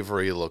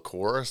savory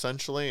liqueur,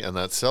 essentially. And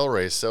that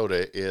celery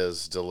soda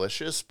is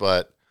delicious,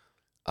 but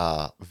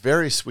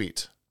very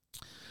sweet.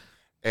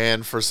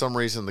 And for some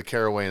reason, the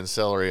caraway and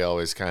celery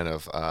always kind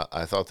of,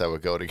 I thought that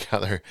would go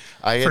together.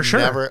 I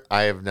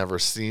have never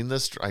seen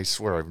this. I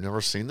swear, I've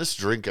never seen this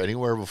drink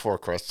anywhere before,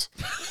 Chris.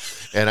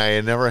 And I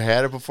had never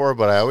had it before,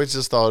 but I always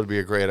just thought it would be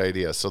a great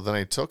idea. So then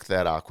I took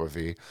that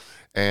Aquavit,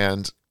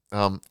 and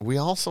we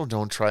also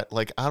don't try,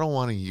 like, I don't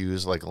want to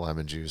use like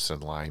lemon juice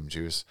and lime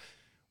juice.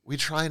 We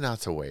try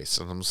not to waste,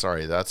 and I'm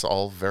sorry, that's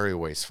all very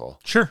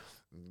wasteful. Sure.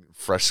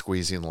 Fresh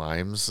squeezing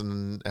limes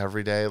and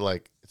every day,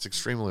 like, it's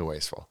extremely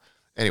wasteful.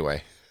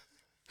 Anyway,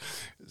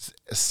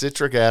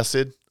 citric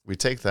acid, we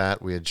take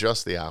that, we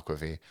adjust the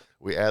Aquavit,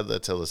 we add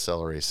that to the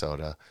celery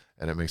soda,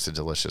 and it makes a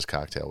delicious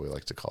cocktail we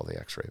like to call the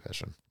X-Ray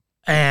Vision.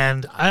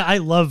 And I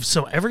love,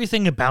 so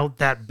everything about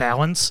that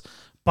balance,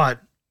 but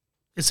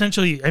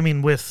essentially,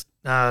 with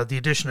the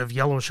addition of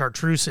yellow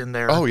chartreuse in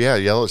there. Oh, yeah,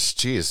 yellow,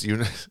 geez,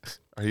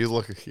 are you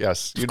looking?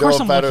 Yes. Of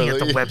course I'm looking at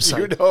the website.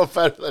 You know it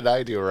better than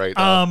I do right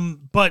now.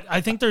 But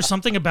I think there's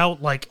something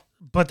about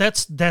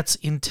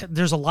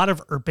there's a lot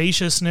of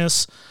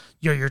herbaceousness.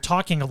 You're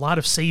talking a lot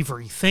of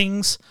savory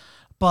things,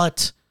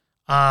 but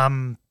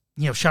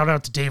shout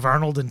out to Dave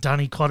Arnold and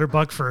Donnie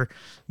Clutterbuck for,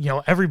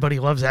 everybody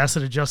loves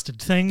acid adjusted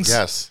things.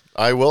 Yes.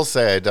 I will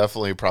say I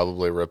definitely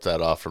probably ripped that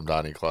off from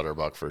Donnie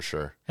Clutterbuck for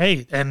sure.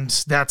 Hey, and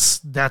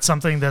that's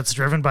something that's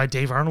driven by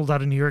Dave Arnold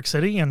out of New York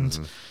City and,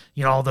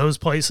 all those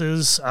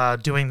places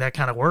doing that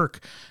kind of work.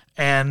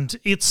 And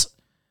it's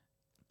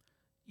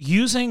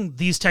using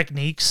these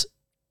techniques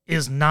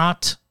is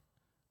not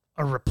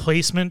a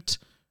replacement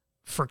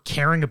for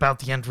caring about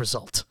the end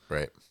result.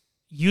 Right.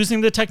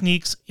 Using the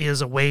techniques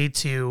is a way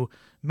to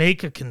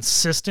make a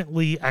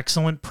consistently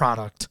excellent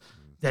product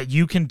that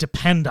you can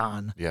depend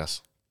on.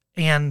 Yes.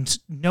 And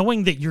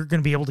knowing that you're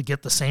going to be able to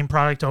get the same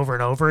product over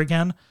and over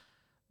again,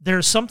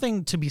 there's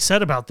something to be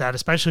said about that,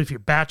 especially if you're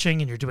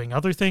batching and you're doing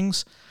other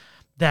things,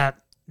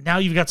 that now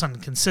you've got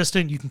something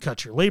consistent. You can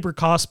cut your labor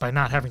costs by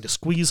not having to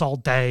squeeze all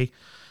day.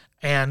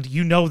 And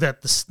you know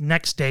that the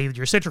next day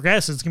your citric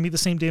acid is going to be the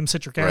same damn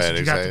citric acid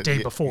you got the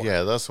day before.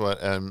 Yeah, that's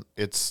what. I'm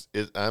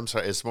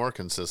sorry. It's more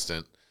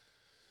consistent.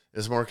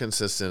 It's more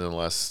consistent and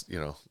less,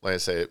 like I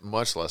say,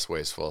 much less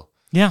wasteful.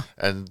 Yeah.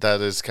 And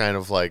that is kind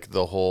of like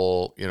the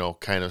whole,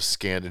 kind of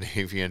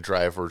Scandinavian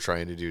drive we're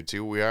trying to do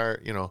too. We are,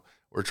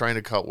 we're trying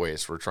to cut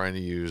waste. We're trying to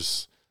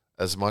use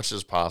as much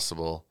as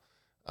possible.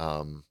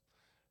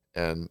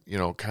 and, you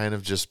know, kind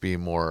of just be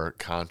more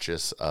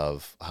conscious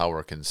of how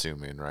we're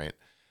consuming, right?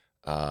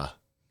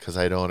 Because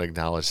I don't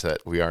acknowledge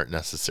that we aren't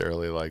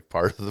necessarily like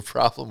part of the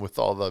problem with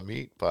all the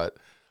meat, but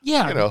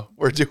Yeah. you know,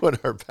 we're doing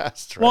our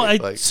best,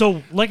 right? Well,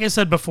 so like I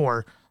said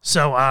before,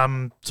 so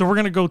we're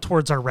gonna go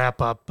towards our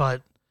wrap up,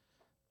 but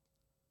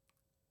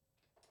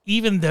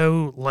even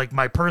though like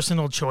my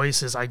personal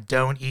choice is I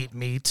don't eat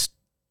meat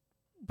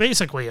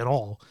basically at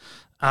all,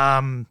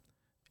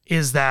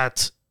 is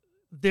that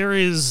there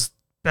is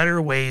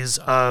better ways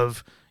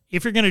of,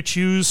 if you're gonna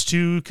choose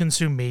to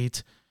consume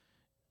meat,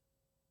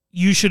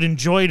 you should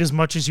enjoy it as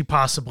much as you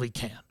possibly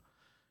can.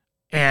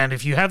 And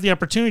if you have the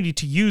opportunity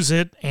to use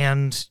it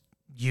and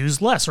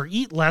use less or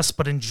eat less,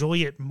 but enjoy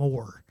it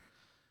more,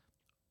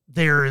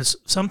 there is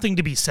something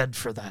to be said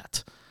for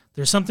that.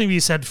 There's something to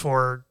be said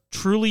for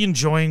truly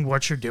enjoying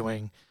what you're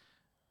doing.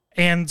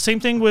 And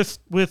same thing with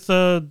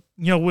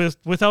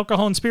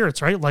alcohol and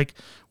spirits, right? Like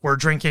we're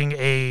drinking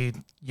a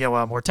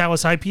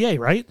Mortalis IPA,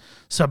 right?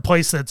 Some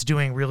place that's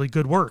doing really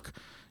good work.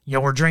 You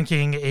know, we're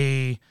drinking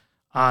a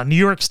New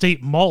York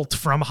State malt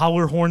from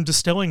Howlerhorn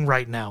Distilling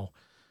right now.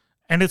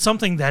 And it's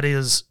something that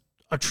is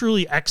a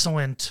truly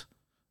excellent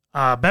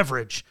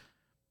beverage.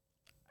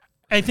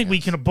 I think we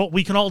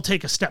can all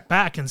take a step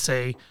back and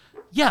say,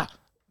 yeah,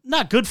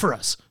 not good for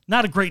us,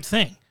 not a great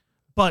thing.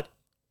 But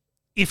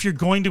if you're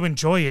going to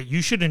enjoy it,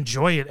 you should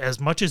enjoy it as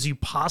much as you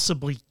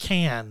possibly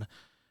can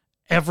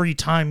every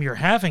time you're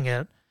having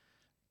it,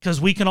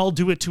 because we can all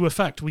do it to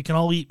effect. We can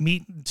all eat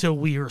meat until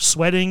we are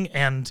sweating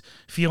and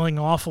feeling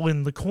awful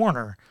in the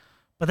corner.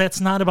 But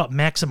that's not about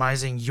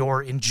maximizing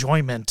your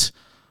enjoyment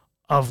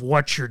of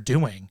what you're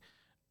doing.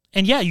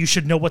 And yeah, you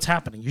should know what's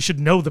happening. You should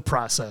know the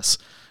process.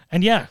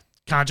 And yeah,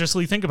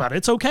 consciously think about it.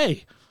 It's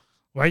okay,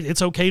 right?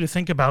 It's okay to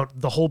think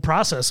about the whole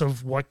process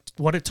of what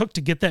it took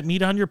to get that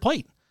meat on your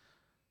plate.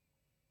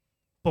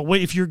 But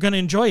if you're going to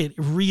enjoy it,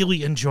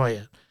 really enjoy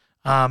it.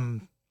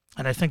 And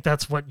I think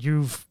that's what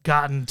you've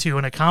gotten to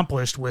and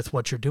accomplished with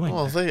what you're doing.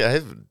 Well,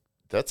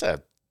 that's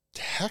a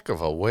heck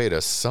of a way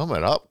to sum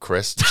it up,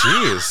 Chris.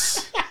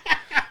 Jeez.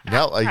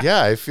 Now,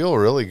 yeah, I feel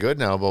really good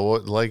now,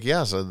 but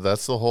so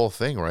that's the whole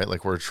thing, right?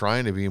 Like, we're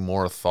trying to be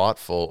more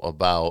thoughtful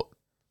about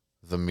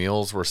the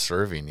meals we're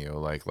serving you.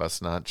 Like,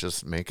 let's not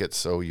just make it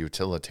so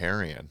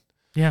utilitarian.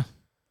 Yeah.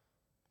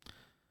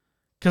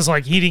 Because,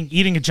 like,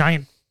 eating a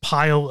giant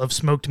pile of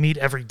smoked meat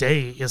every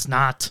day is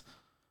not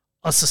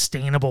a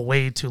sustainable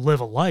way to live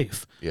a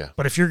life. Yeah.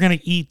 But if you're going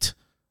to eat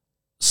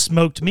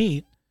smoked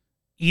meat,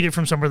 eat it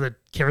from somewhere that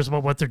cares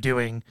about what they're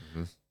doing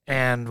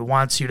and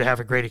wants you to have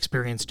a great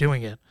experience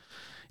doing it.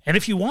 And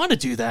if you want to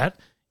do that,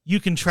 you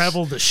can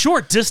travel the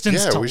short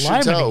distance to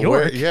Lima, New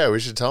York. We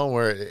should tell them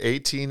we're at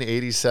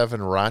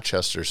 1887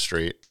 Rochester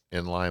Street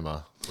in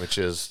Lima, which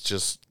is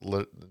just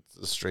a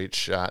straight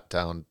shot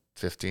down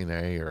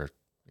 15A, or,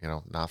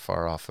 not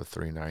far off of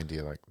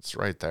 390. Like, it's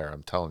right there.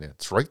 I'm telling you,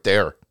 it's right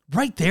there.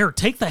 Right there.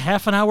 Take the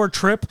half-an-hour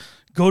trip.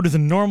 Go to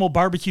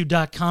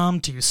thenormalbarbecue.com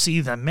to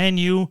see the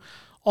menu.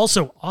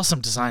 Also,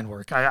 awesome design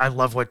work. I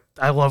love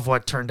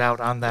what turned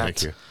out on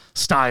that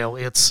style.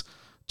 It's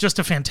just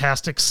a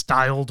fantastic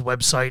styled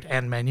website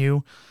and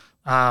menu.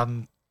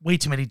 Way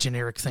too many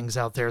generic things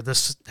out there.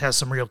 This has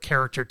some real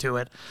character to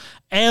it.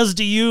 As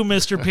do you,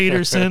 Mr.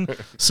 Peterson.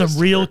 Some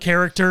real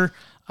character.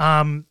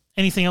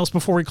 Anything else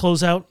before we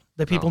close out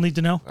that people need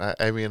to know?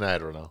 I mean, I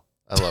don't know.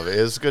 I love it.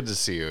 It's good to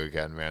see you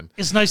again, man.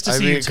 It's nice to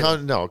see you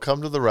too.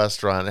 Come to the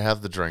restaurant and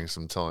have the drinks.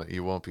 I'm telling you,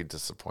 you won't be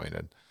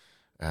disappointed.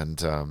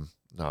 And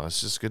no,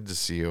 it's just good to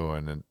see you.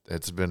 And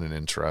it's been an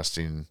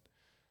interesting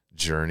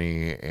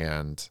journey,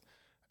 and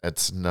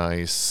it's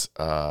nice.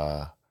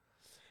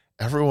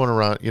 Everyone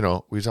around,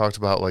 we talked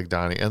about like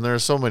Donnie, and there are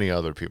so many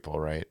other people,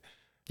 right?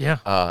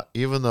 Yeah.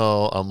 Even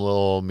though I'm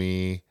little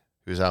me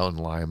who's out in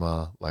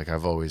Lima, like,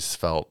 I've always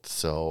felt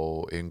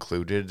so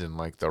included in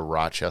like the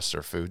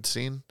Rochester food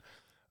scene,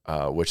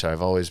 which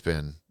I've always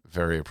been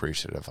very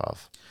appreciative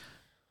of.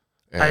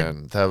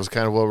 And that was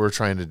kind of what we're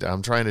trying to do.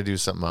 I'm trying to do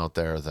something out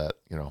there that,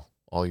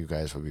 all you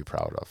guys would be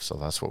proud of. So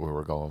that's what we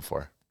were going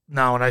for.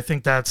 No, and I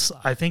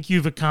think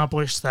you've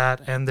accomplished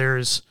that. And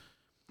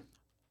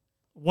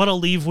what I'll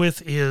leave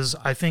with is,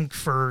 I think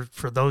for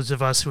those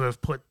of us who have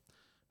put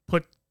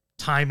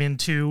time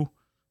into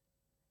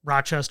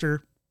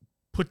Rochester,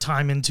 put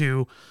time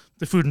into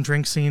the food and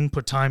drink scene,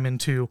 put time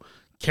into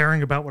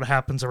caring about what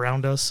happens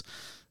around us,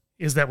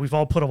 is that we've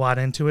all put a lot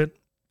into it.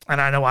 And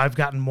I know I've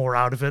gotten more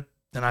out of it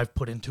than I've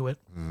put into it.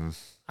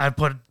 I've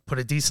put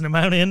a decent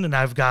amount in, and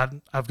I've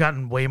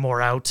gotten way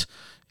more out,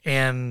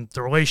 and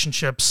the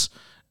relationships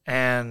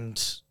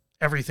and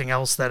everything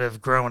else that have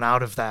grown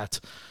out of that.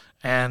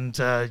 And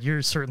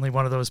you're certainly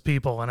one of those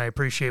people, and I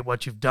appreciate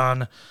what you've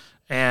done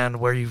and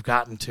where you've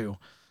gotten to.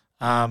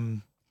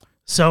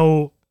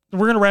 So we're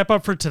going to wrap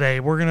up for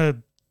today. We're going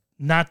to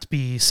not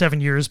be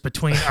 7 years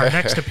between our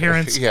next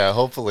appearance. Yeah,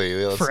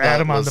 hopefully. For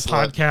Adam on the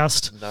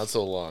podcast. Not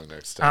so long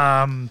next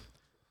time.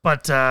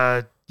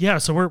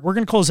 So we're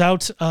going to close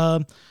out.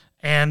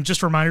 And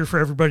just a reminder for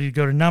everybody to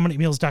go to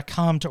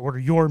nominatemeals.com to order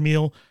your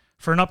meal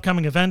for an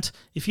upcoming event.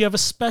 If you have a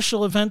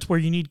special event where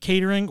you need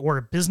catering or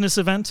a business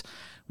event,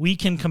 we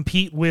can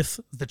compete with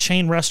the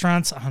chain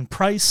restaurants on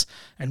price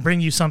and bring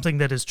you something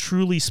that is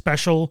truly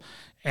special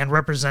and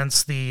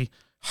represents the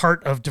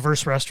heart of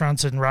diverse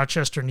restaurants in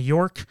Rochester, New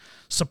York.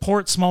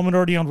 Support small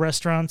minority-owned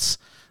restaurants.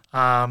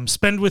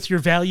 Spend with your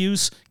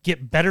values.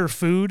 Get better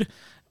food.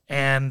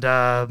 And,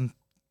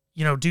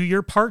 do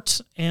your part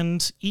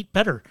and eat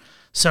better.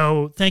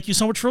 So thank you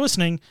so much for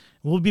listening.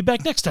 We'll be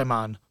back next time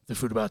on the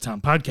Food About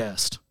Town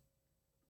podcast.